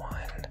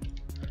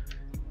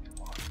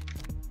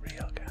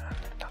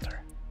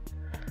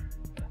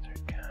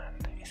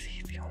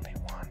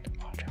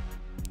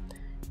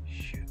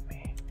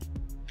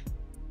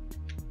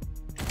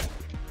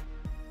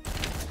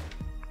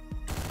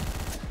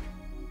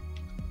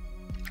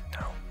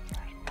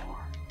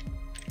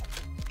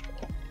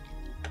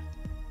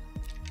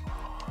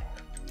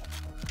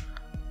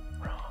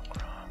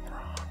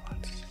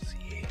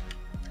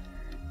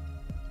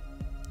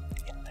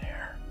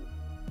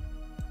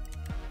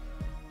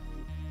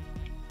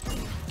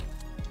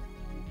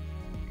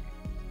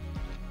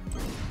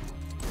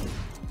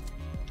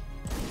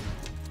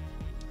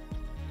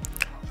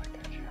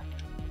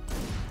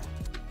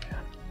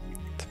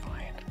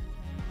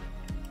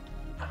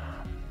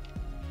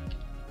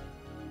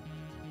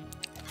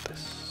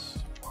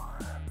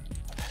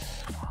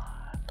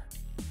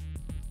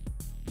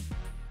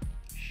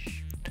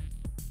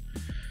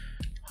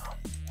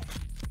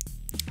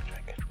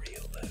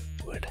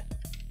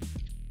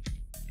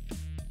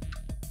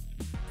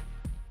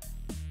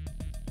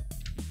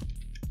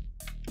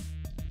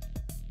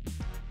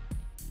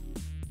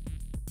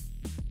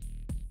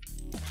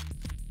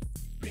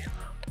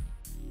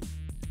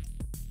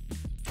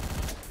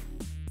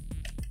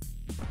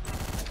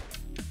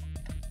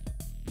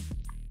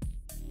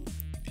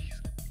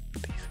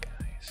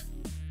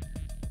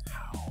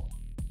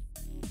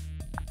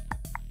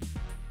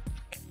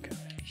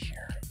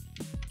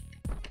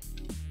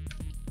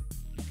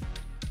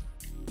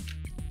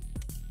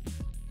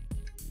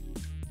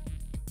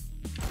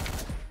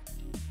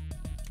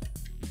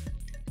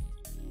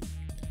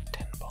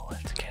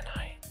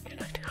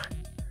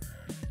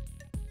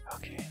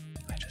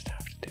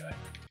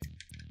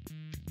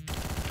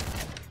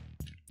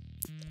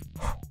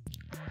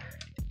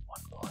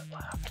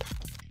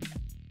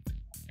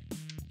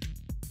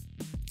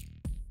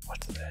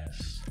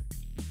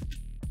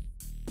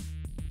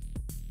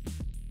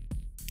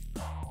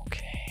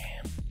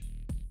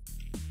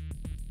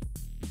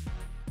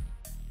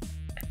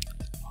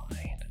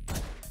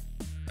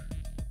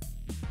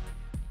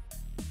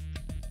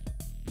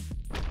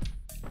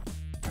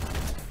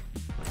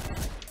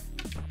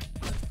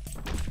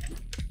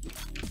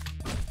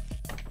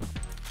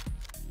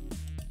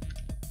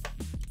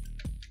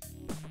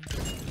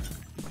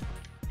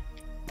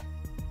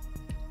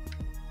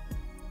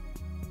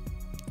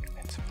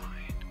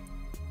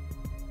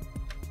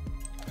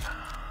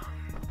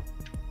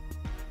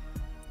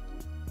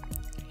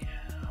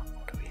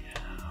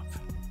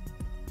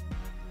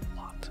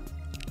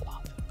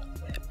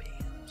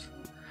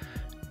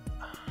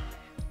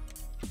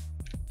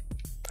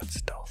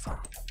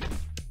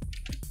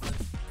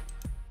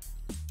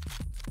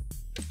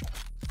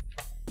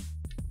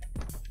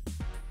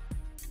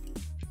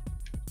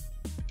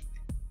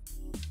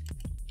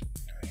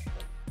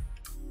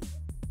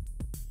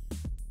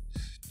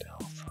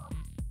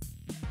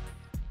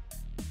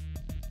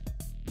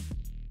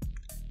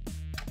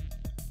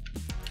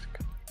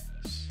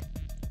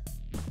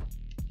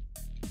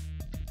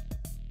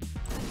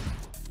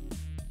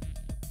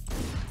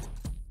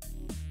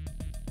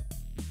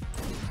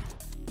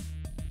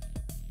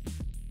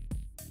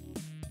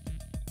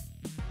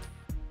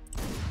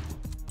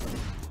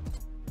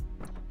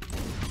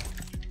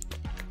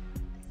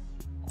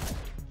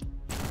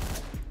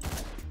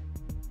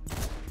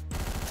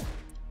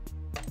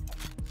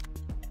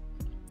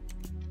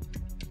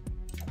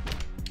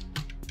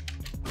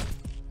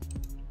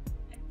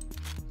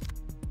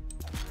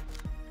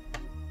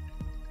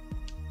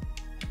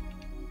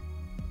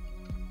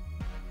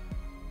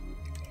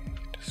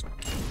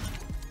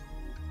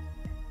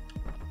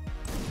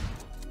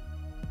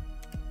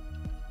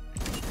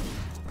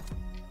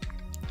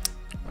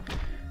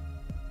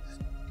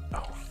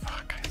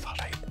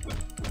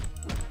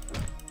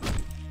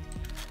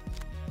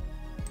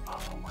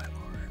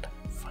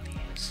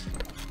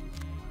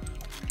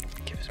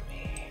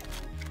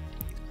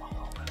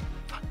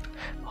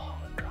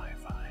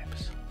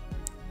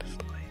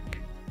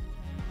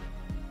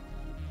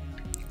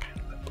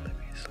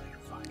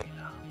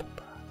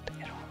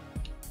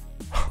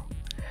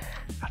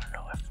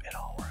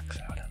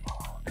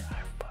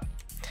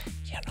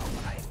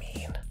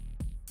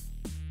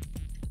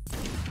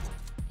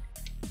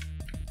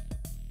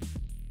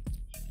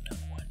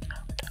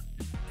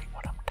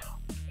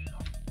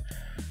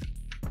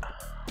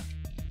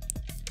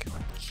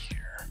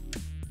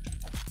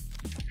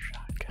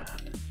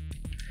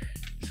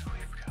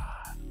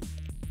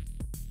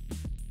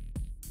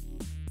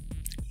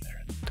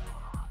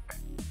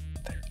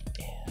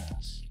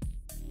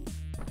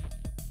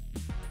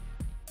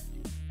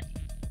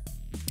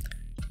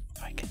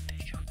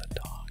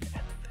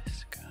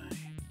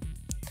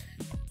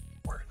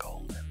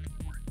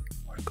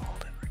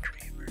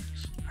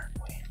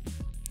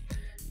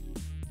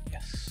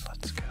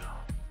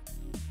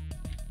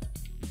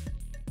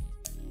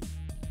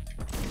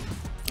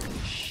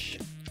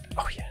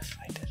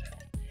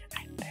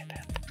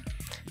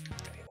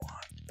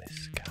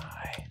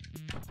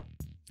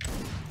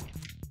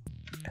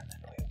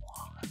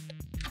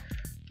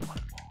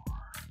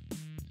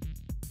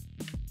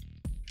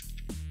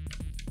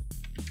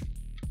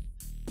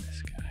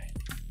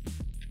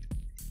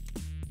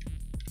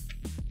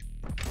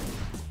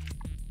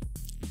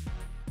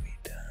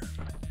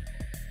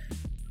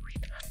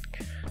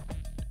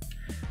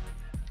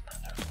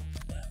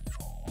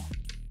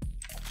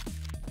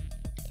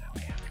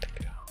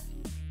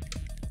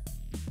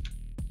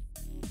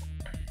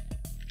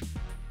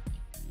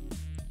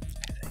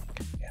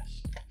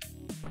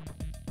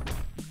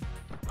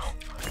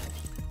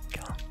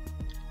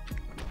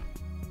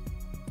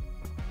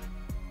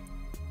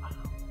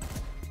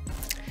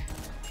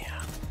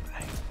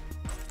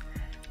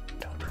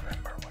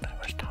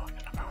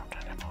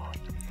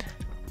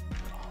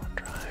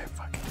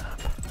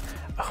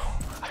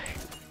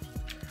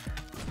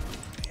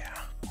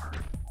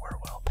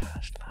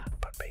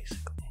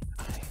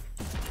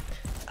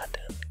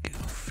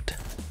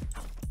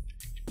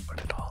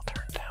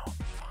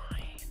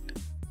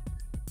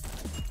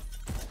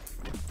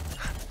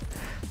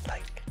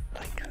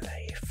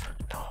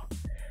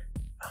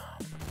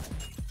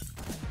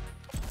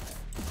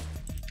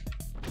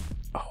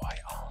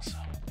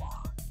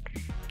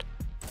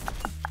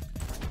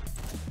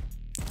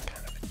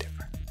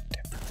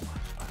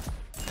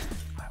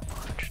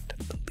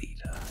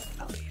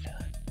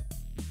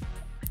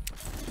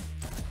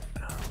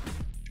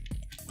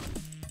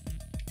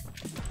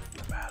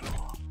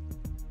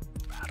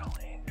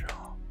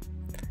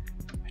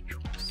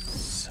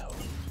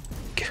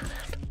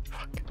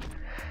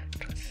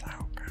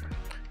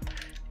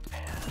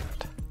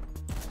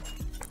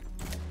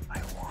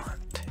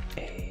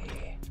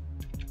a...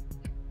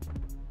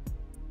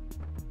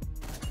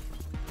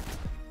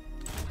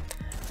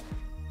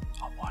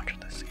 I'll watch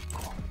the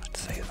sequel,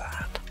 let's say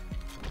that.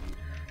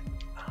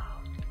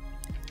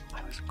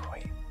 I was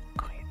quite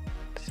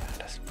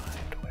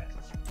satisfied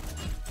with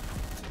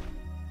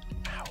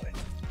how it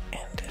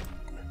ended.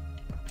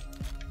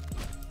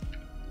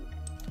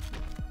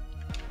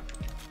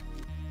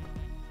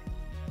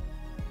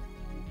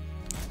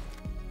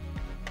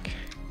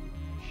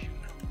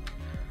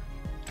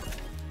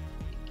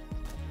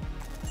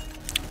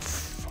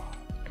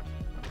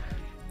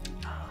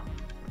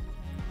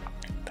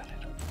 That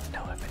I don't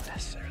know if it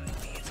necessarily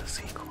needs a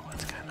sequel.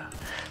 It's kind of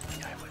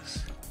like I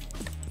was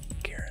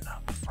gearing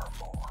up for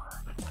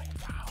more. I'm like,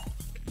 wow,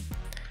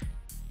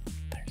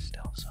 there's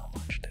still so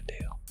much to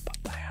do. But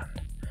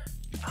then,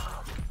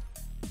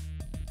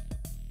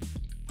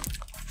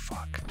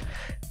 fuck,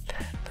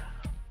 then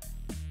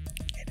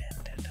it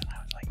ended, and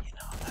I was like, you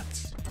know,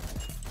 that's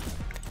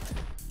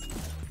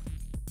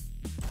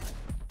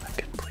a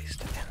good place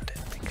to end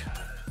it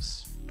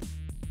because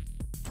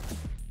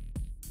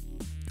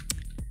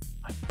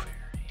I'm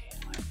very,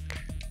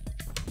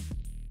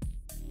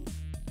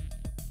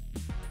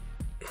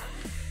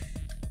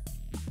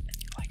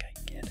 like I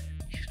get it,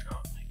 you know,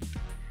 like,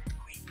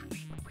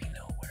 we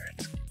know where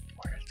it's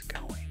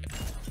going,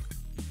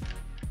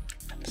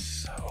 and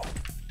so,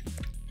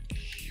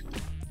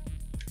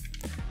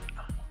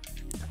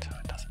 so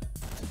it doesn't,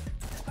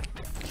 like,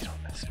 you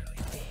don't necessarily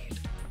need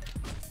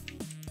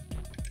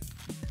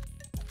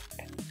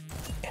an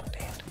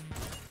ending,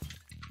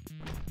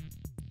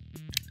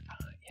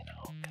 you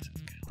know, because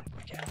it's kind of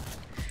like, yeah,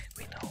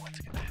 we know what's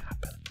gonna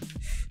happen,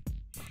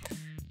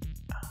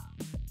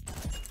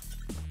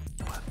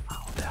 but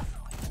I'll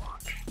definitely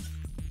watch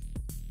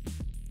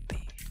the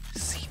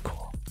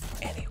sequel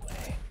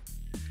anyway,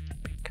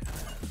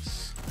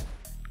 because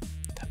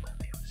that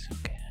movie was so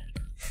good.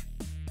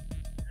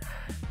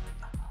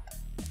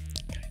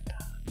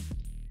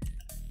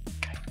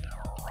 Kinda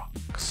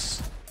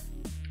rocks.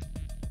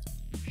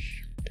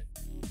 Shoot.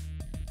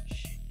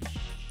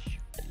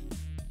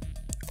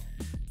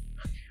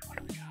 Okay, what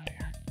do we got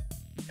here?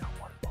 Got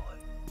one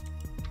bullet.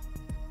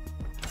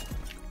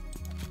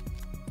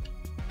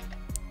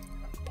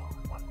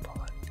 One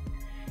bullet.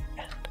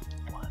 And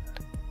one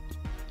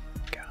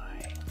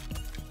guy.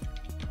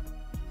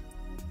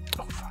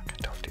 Oh fuck,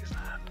 don't do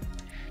that.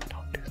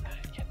 Don't do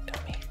that, you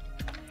dummy.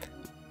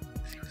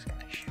 See who's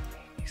gonna shoot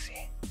me, you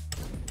see?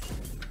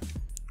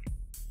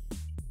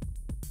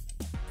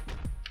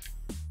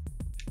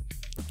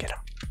 Get him.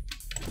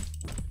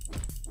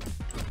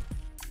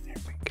 There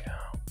we go.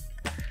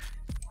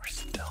 We're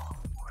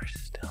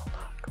still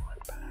not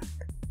going back.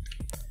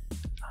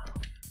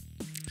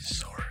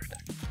 Sword.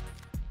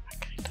 I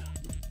kinda...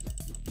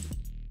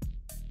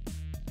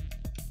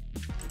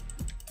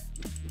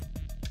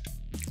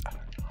 I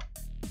don't know.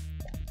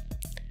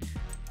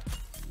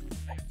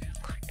 I feel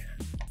like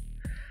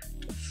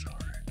the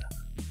sword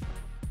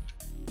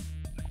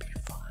would be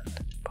fun,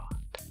 but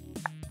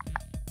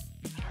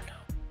I don't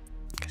know.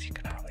 Because you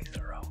can always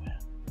throw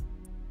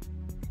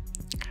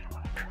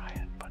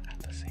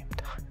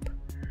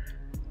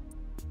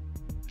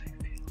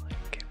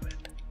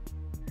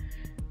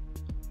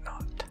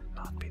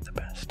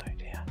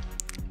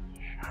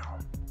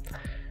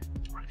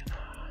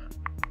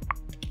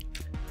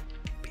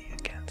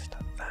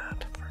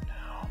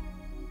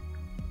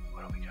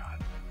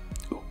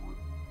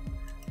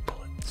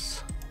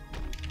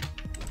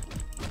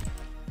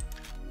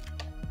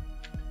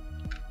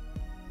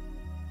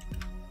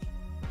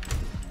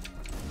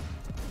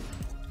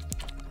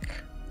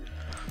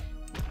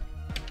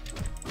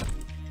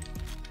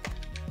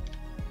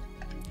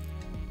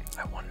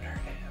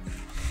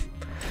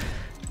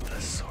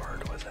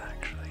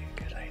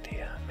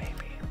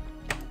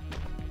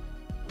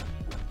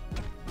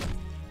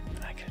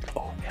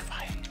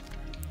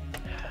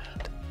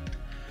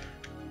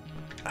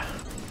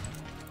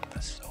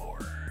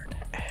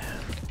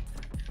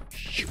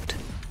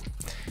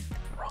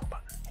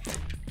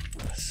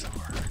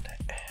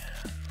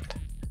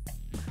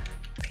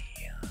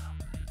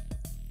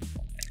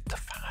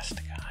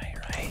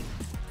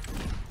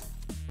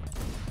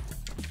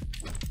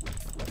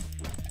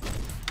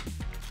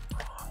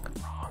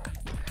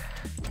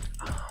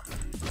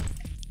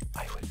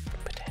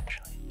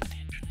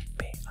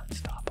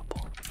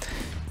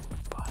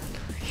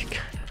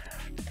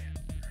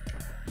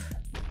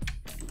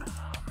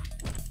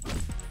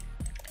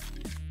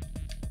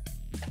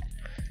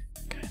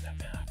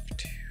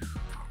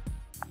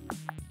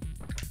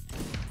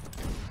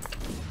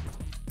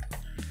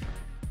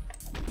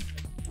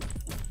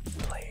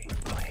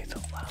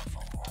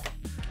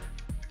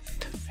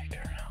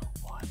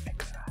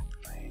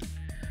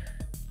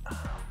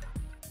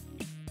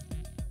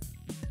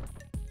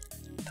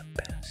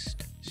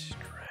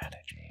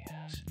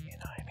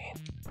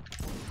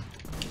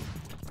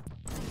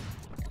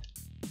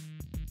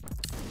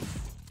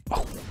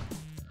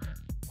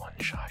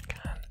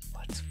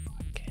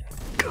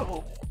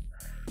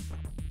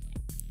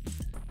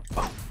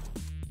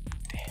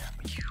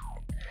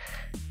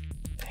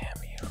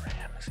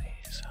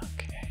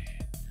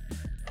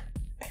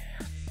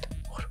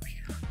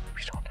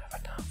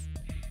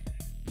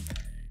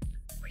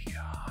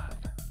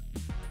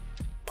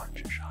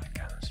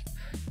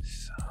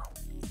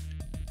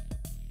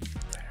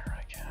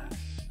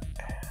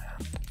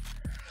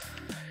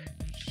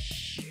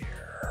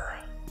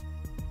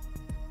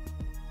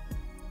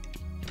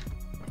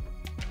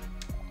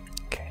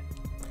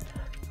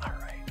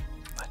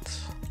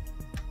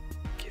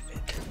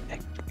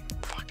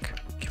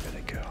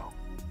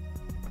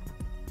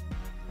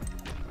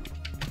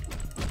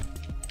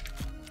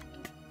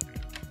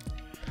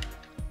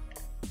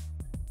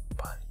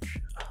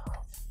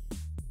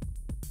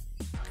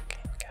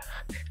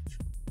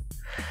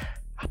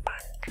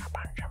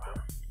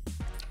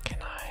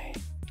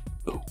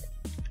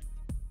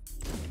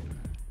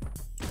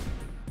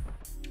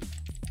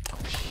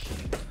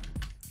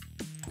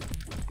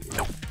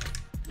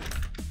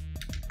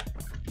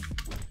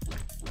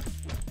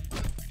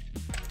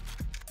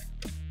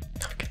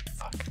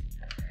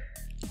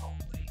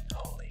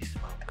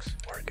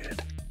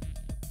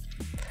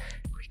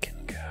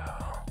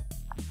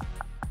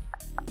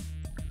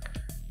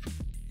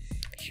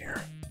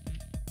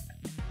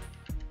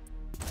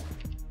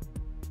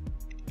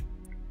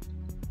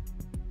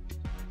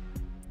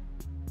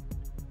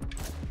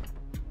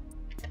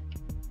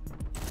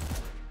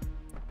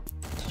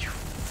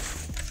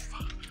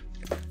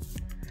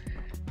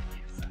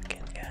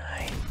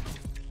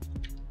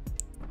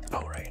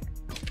Oh, right.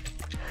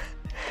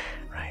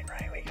 Right,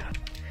 we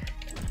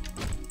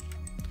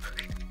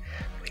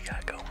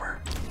got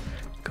Gomer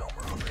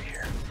over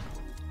here.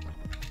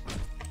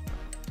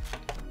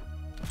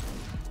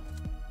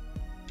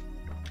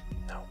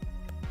 No.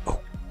 Oh,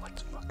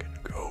 let's fucking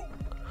go.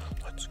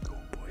 Let's go,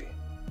 boy.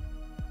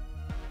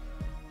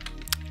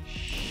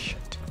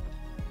 Shit.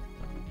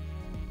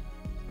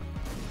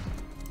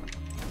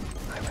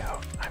 I'm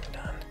out. I'm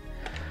done.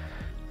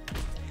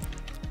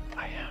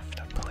 I have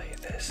to play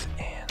this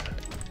in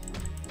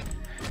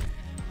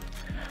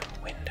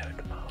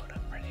windowed mode,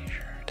 I'm pretty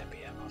sure, to be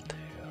able to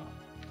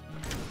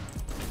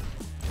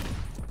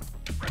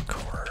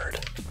record,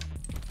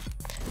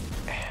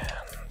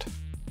 and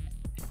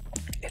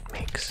it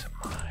makes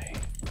my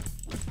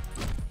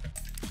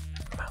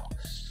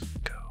mouse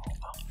go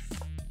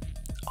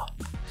off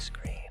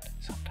screen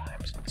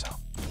sometimes, so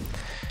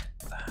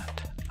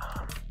that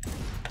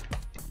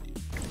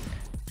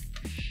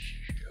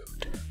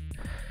shoot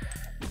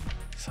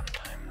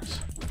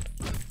sometimes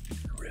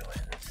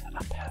ruins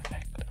a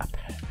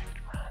perfect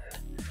run.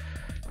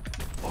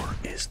 Or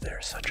is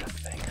there such a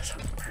thing as a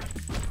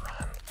perfect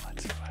run?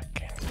 Let's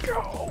fucking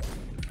go!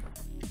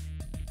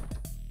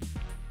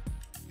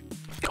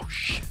 Oh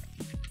shit.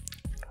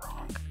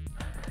 Wrong.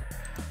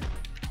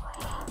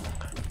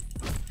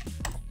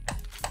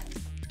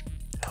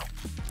 No.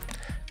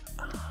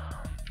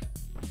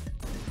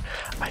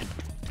 I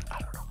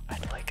don't know.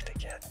 I'd like to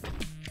get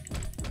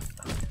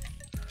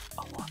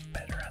a lot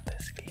better at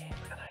this game,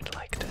 and I'd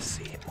like to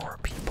see more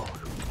people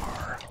who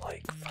are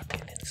like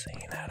fucking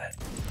insane at it.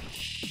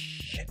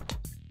 Shit.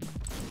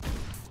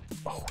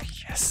 Oh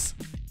yes.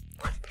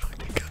 Let's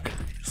fucking go,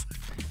 guys.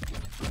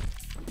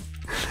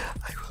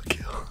 I will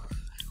kill.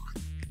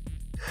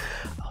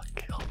 I'll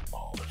kill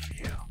all of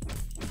you.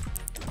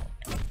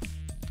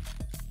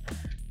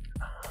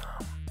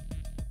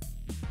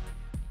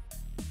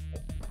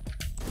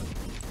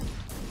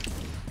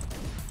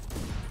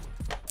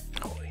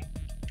 Holy.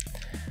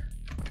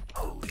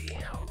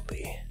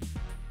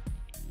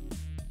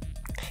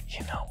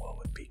 You know what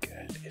would be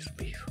good is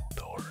lethal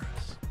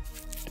doors.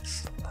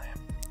 Just slam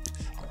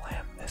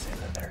this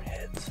into their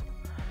heads.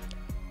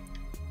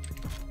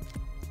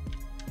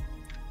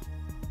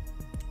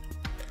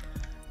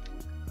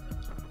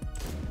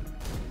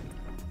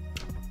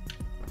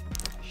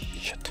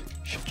 Shit.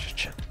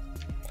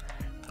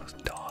 Those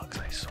dogs,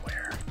 I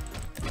swear.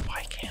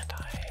 Why can't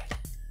I,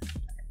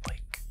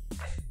 like,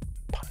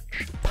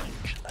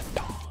 punch the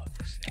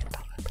dogs? It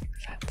doesn't make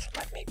sense.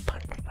 Let me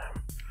punch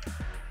them.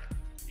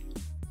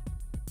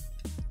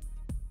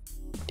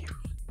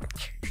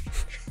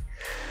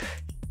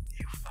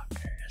 You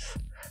fuckers.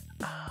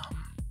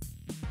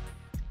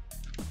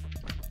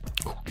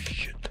 Oh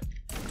shit.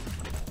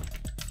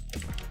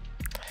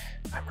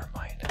 I'm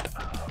reminded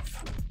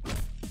of,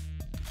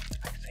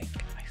 I think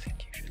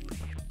you should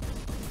leave.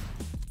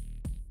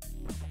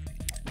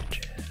 Which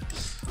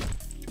is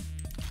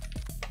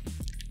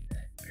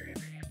very,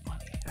 very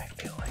funny. I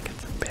feel like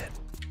it's a bit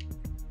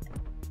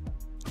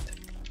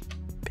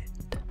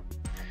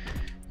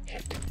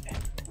hit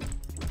and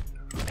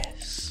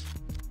miss.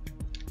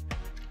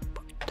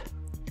 But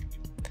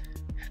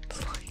it's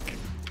like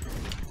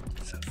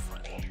so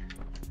funny.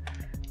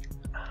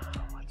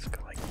 Let's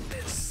go like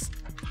this.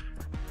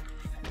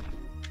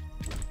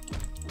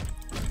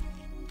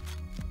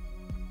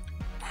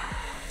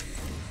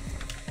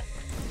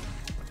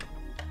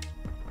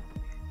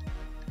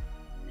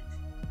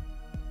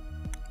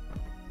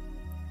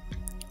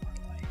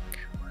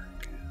 We're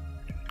good.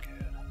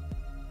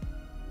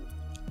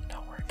 No,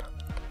 we're not.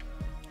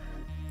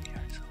 We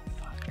are so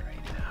fucked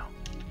right now.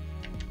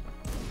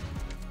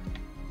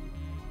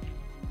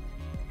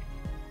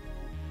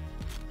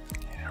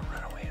 Yeah,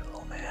 run away,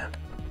 little man.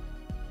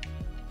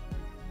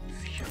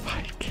 See if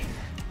I care.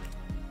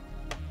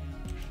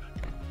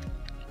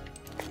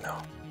 No.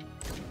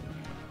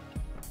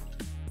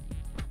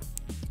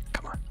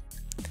 Come on.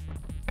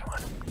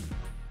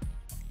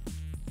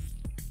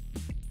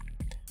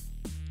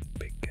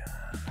 Big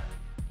gun.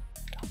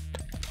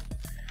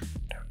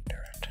 Don't do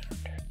it.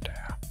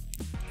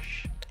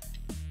 Shit.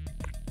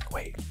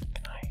 Wait,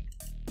 can I?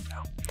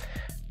 No.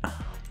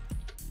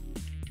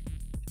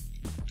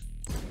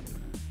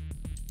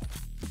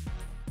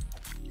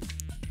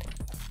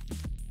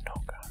 No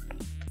gun.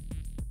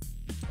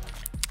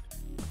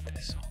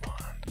 This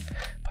one.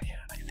 But yeah,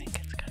 I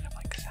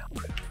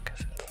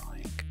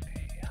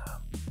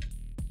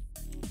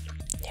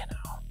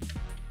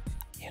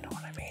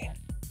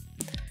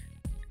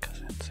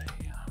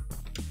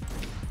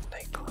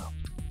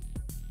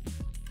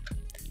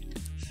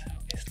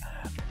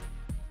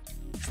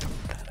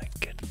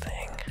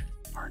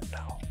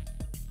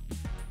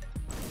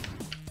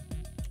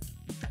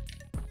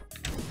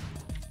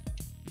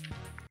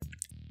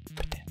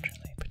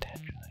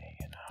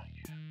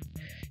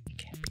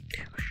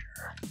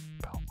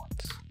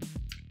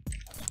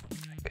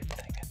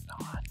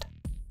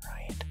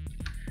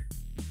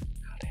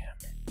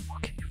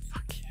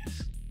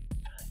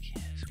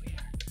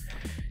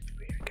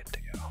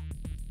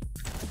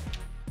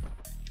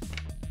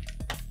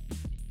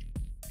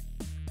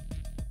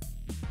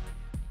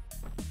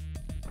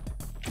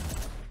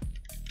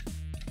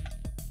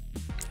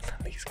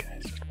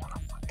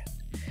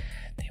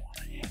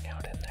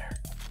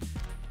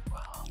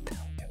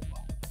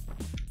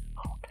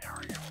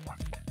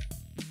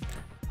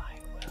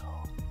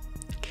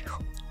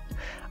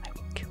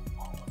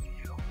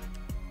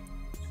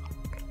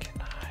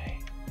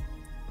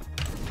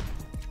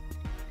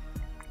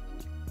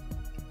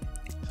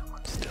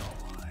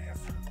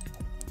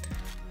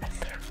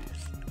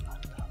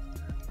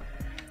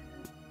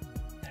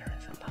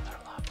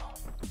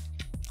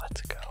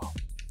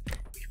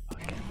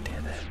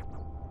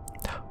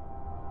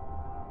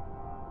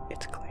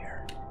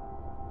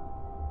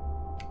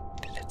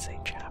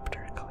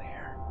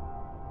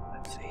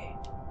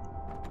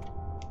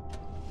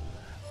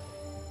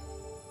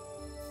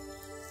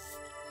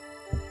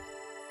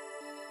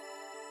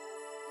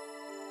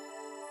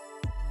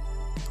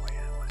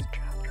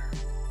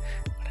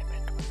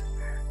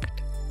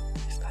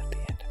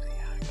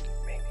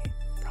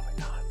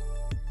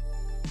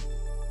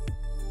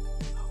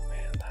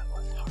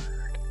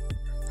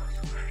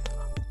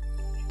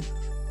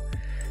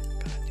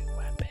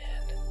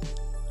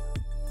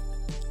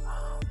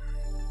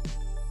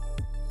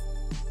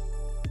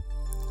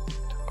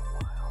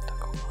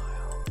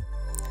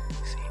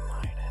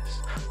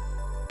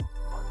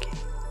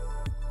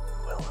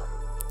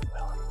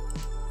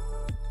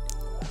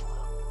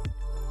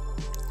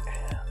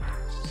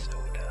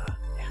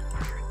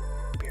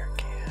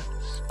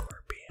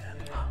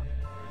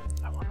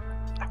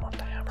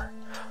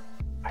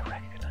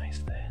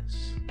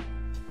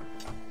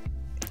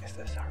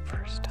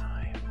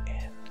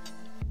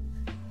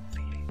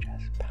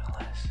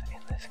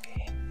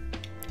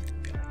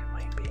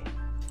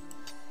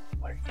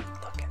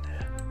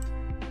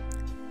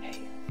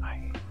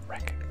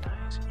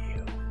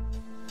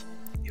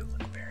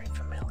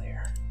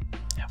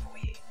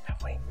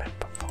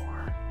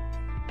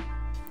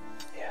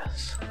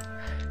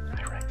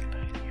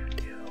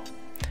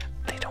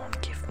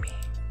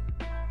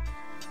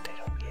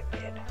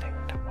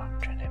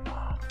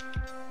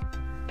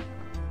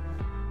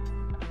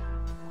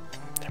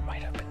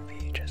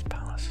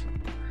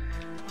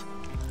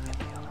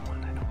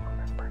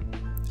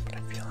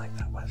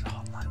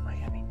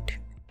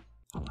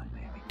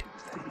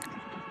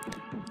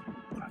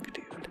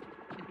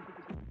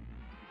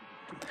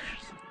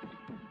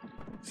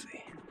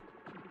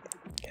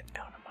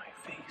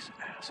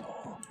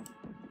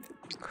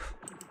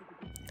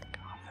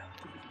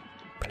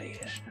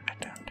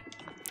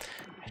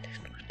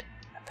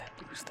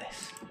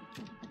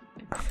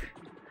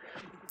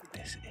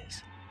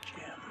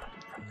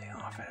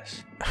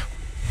office.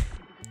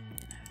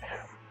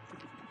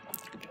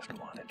 Just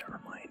wanted to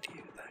remind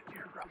you that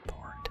your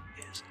report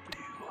is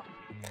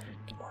due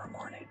tomorrow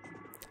morning.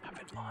 Have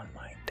it on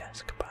my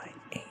desk by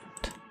 8.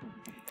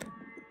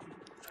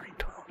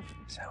 312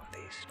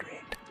 Southeast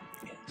Street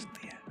is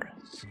the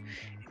address,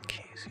 in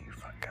case you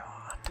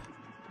forgot.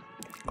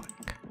 Click,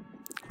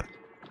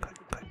 click,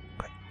 click,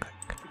 click, click,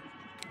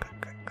 click,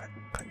 click, click,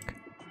 click, click.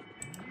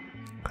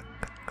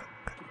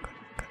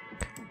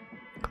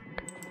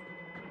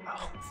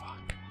 Oh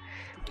fuck.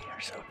 We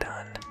are so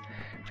done.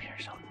 We are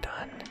so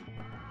done.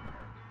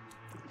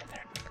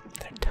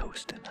 They're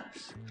toasting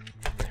us.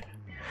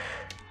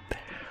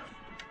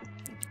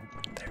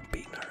 They're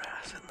beating our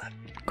ass in that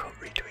quote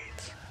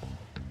retweets.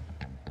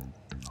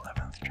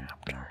 11th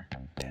chapter.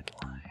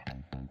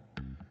 Deadline.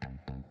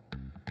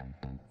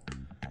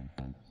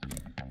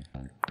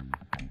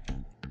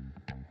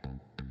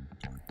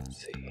 Let's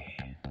see.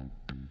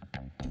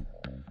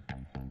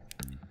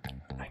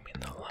 I'm in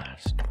the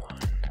last one.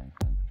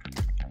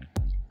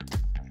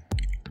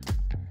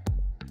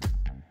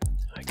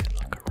 I can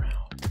look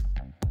around.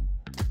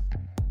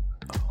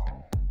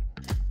 Oh,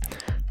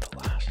 the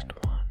last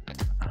one.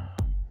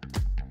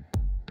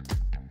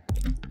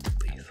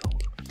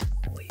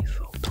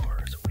 Lethal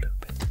doors would have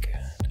been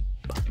good,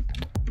 but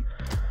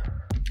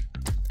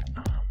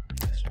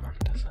this one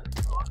doesn't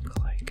look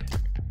like it.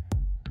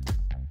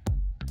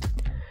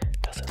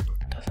 Doesn't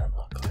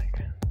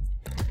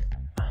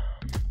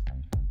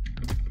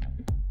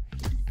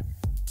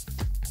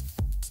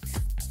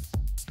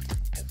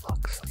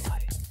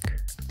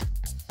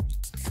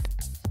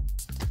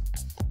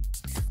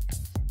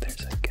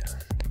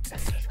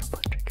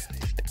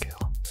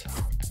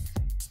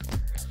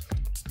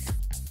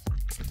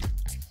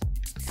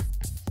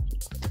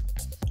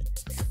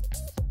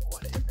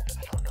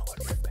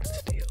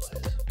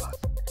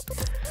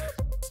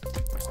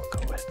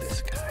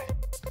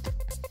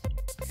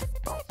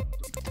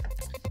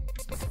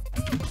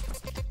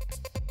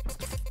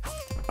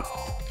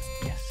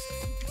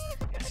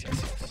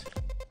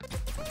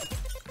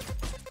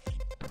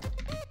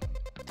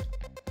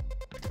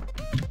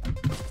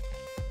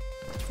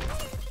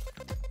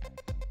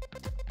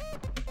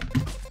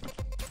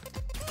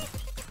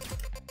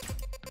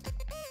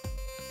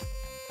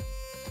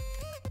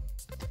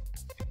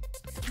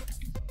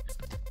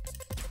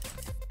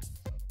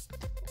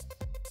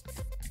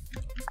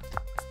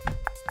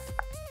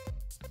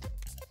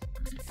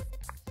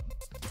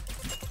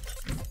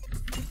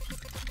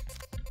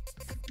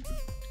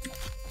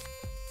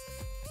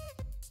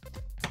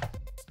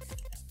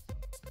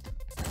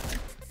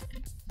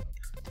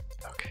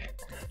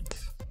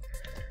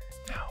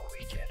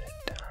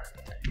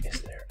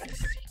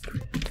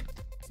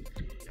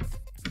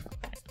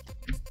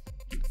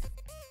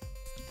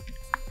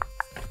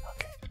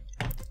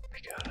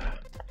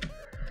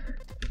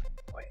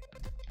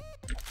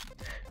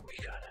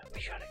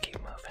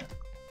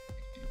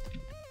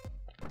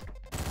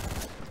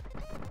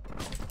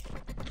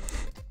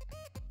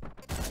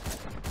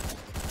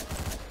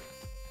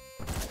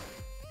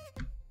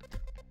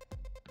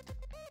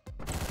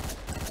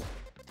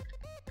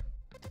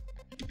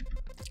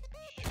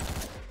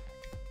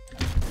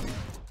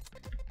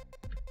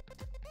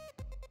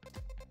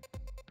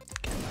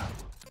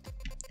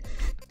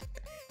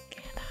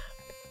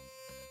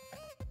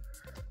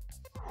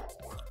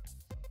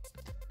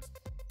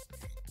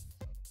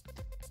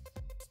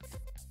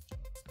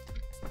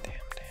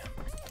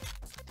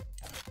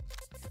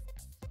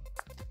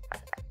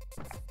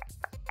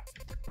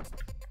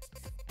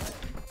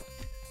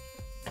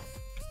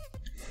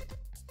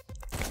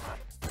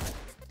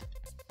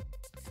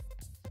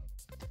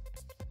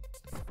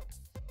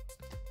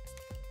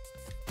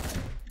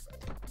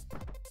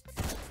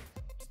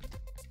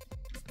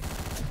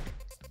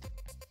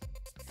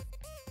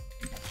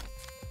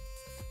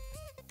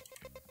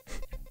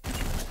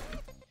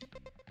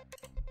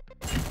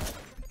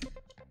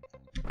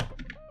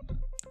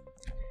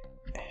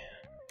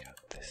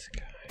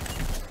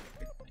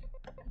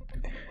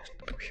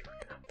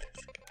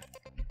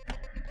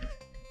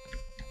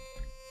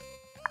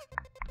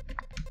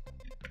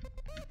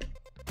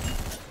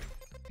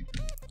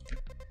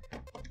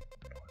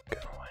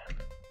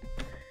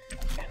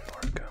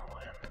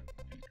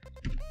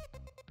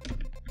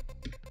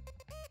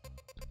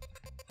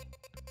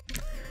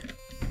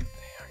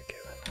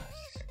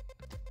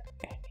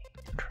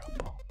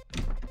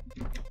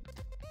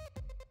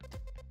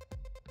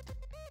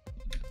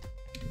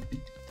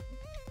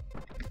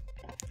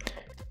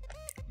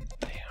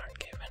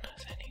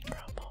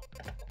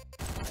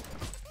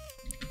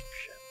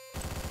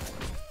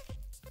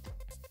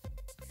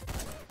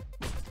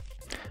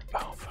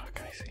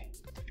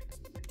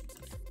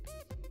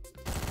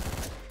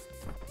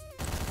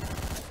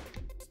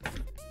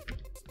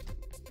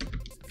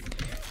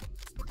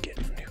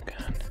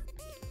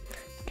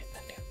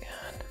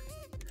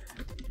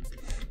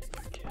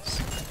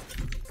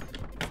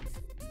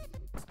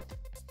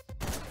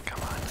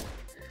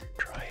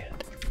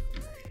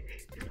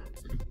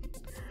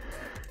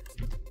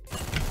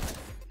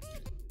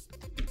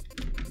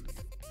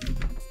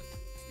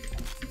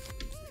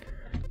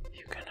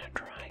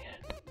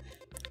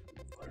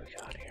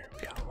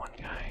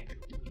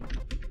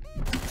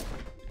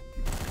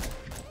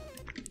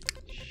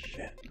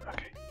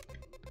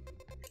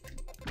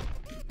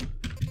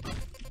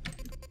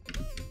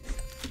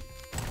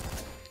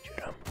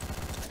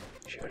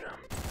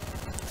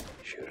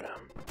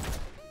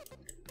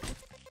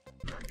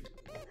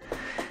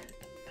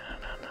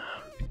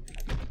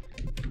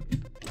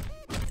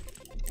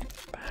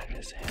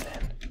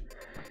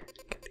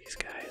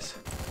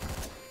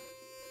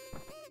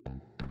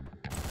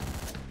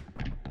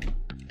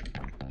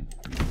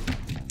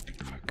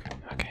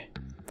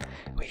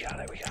We got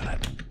it, we got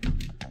it.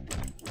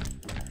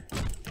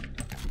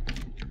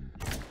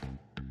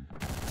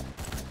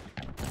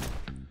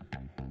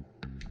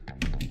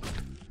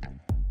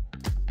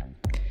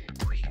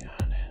 We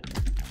got it.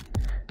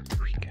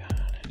 We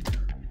got it.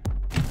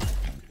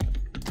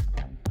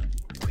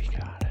 We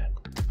got it.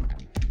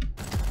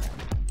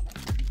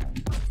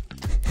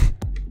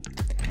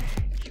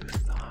 You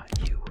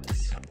thought you was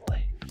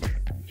slick.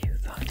 You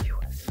thought you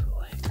was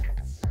slick.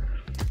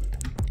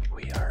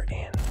 We are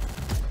in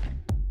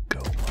go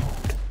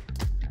mode.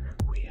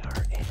 We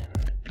are in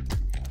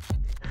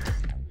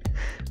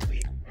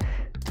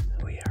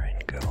we are in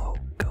go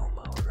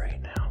mode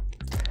right now.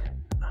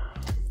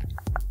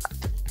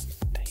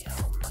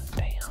 Damn.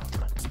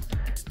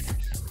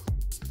 There's some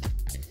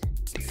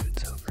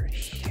dudes over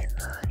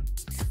here.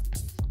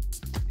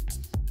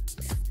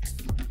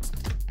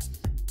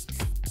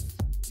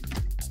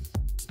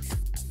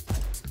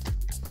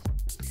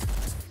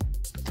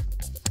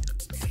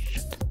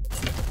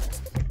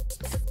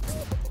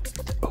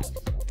 Oh,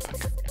 fuck.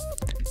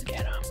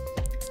 Get him.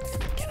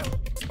 Get him.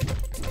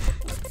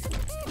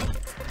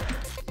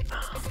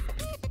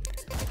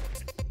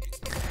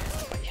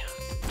 But yeah,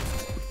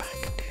 back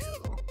to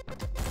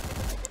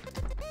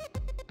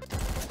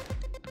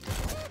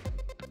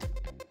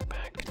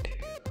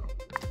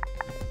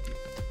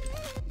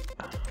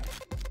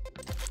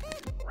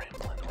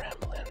rambling.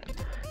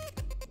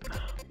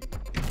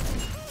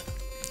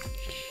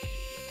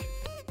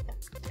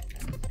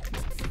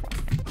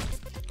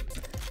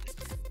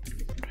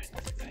 Trying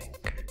to think.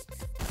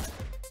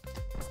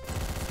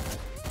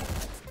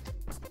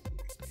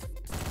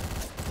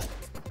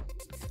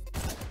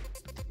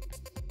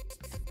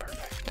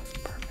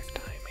 Perfect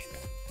timing.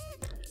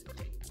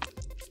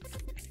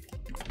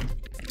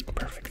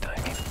 Perfect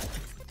timing.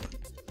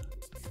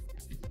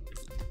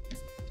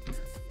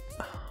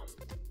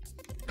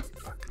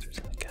 Fuck, there's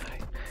a guy.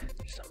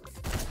 There's some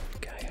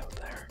guy out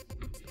there.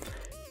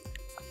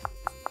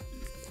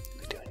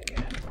 We're doing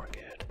good, we're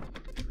good.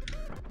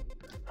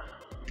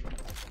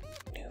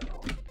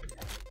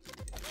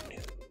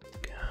 New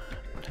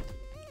gun.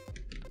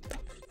 The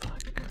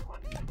fuck?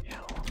 What the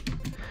hell?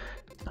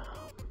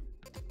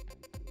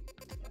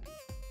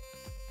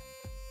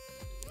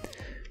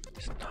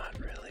 It's not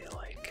really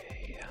like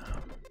a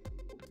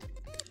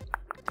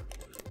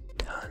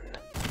ton.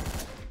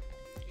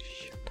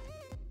 Shit.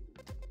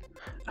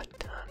 A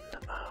ton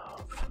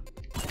of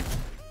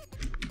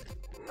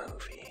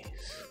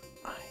movies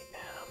I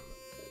am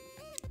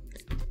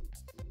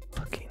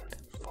looking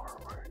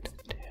forward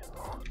to.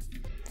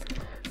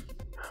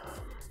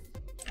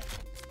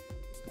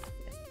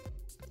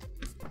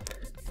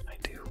 I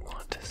do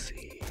want to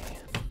see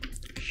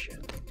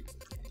shit.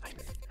 I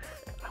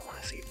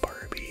want to see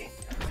Barbie.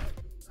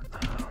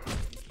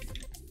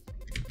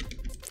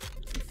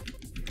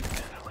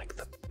 Kind of like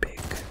the big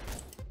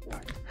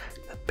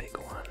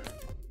one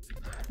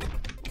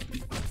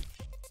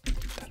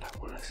that I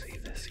want to see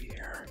this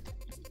year.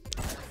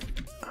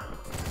 I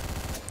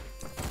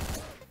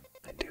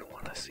do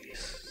want to see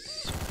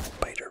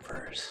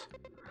Spider-Verse.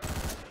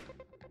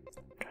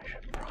 I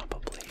should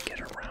probably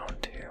get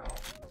around to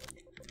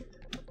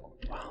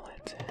while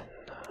it's in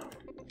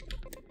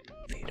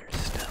theaters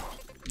still.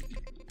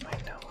 I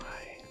know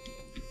I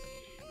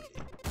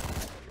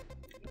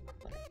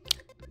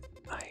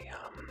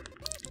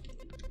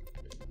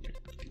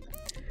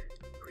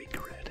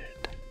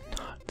regretted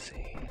not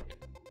seeing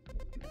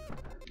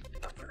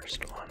the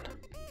first one.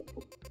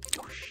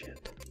 Oh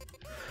shit.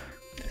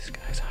 This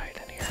guy's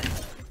hiding here.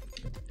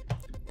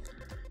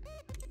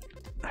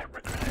 I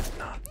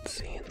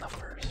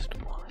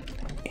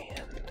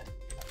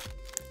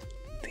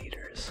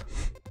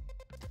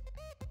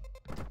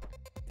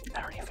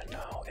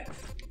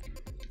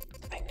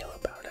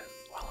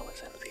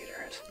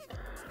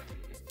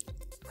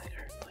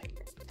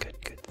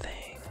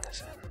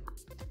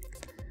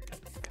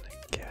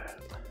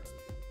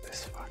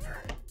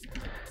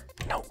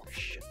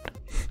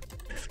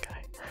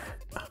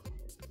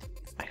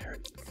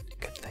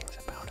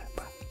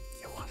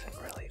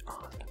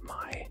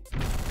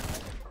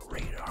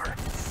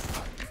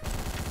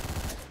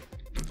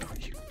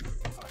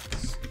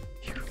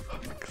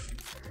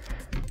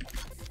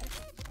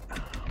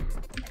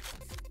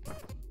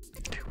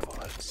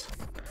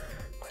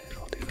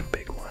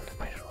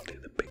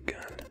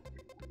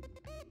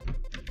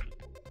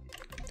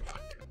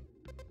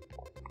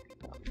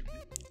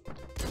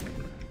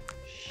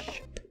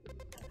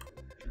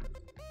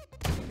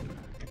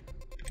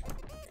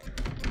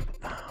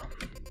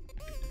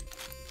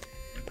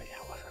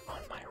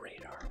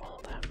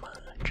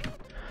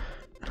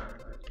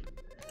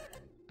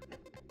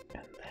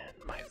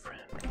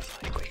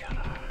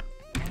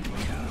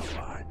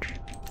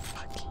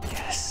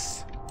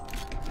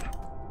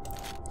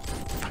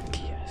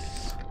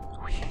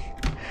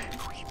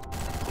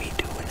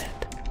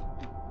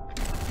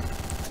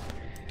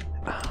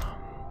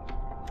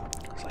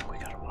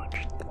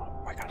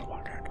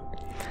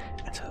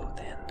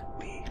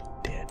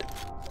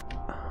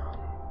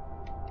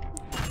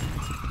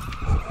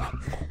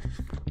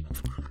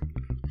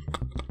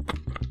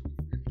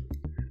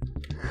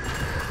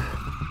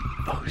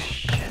Oh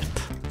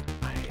shit.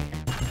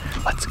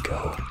 Let's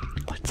go.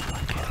 Let's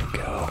fucking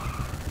go.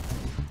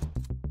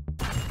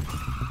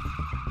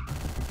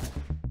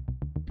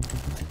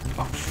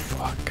 Oh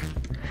fuck.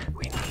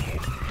 We need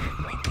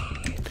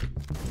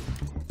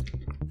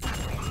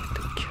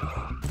to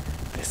kill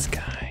this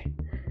guy.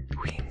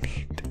 We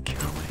need to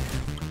kill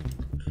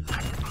him.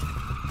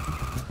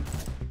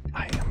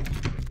 I am.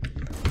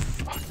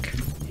 Fuck.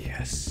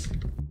 Yes.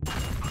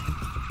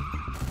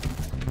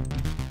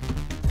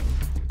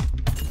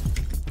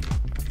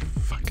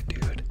 Fuck,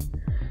 dude.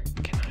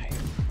 Can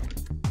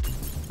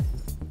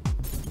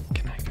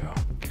I go?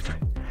 Get the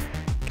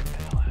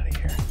hell out of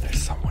here.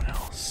 There's someone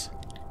else.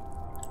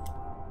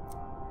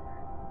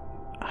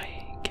 I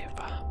give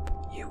up.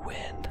 You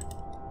win.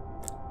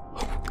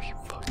 Holy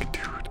fuck,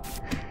 dude.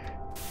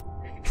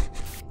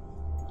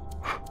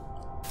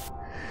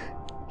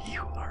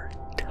 You are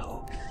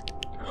toast.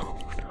 Oh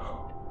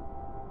no.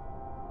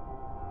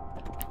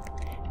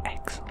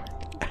 Excellent.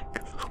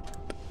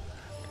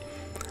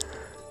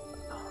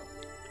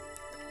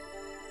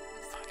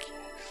 Fuck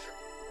yes.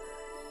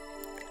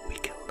 We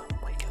killed him.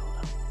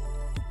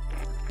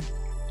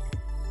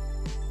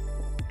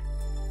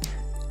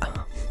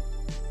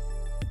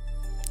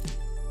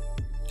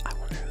 I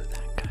wonder who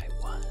that guy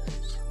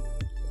was.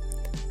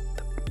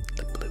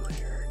 The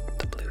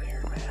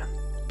blue-haired man.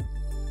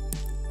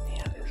 He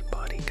had his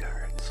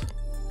bodyguards.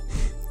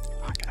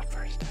 Fuck, at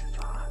first I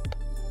thought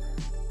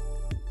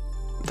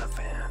the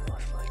van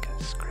was like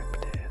it is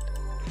scripted,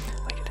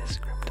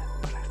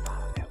 but I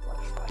thought it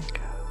was like,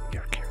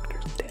 your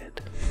character's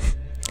dead.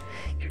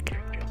 Your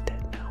character's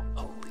dead now.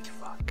 Holy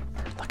fuck.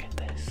 Look at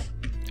this.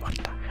 What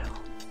the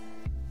hell?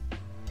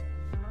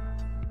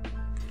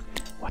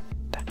 What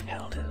the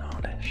hell is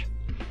all this?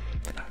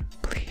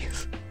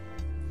 Please.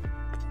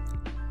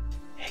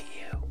 Hey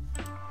you.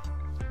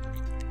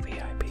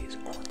 VIPs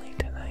only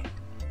tonight.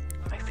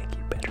 I think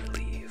you better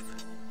leave.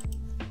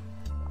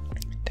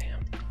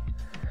 Damn.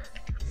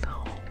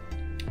 No.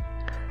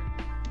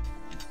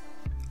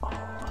 All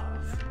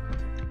of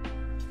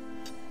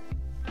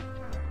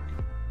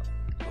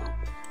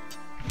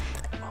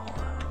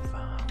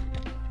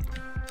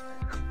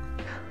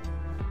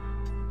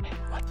hey,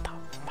 what the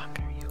fuck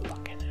are you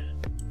looking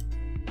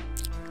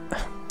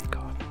at?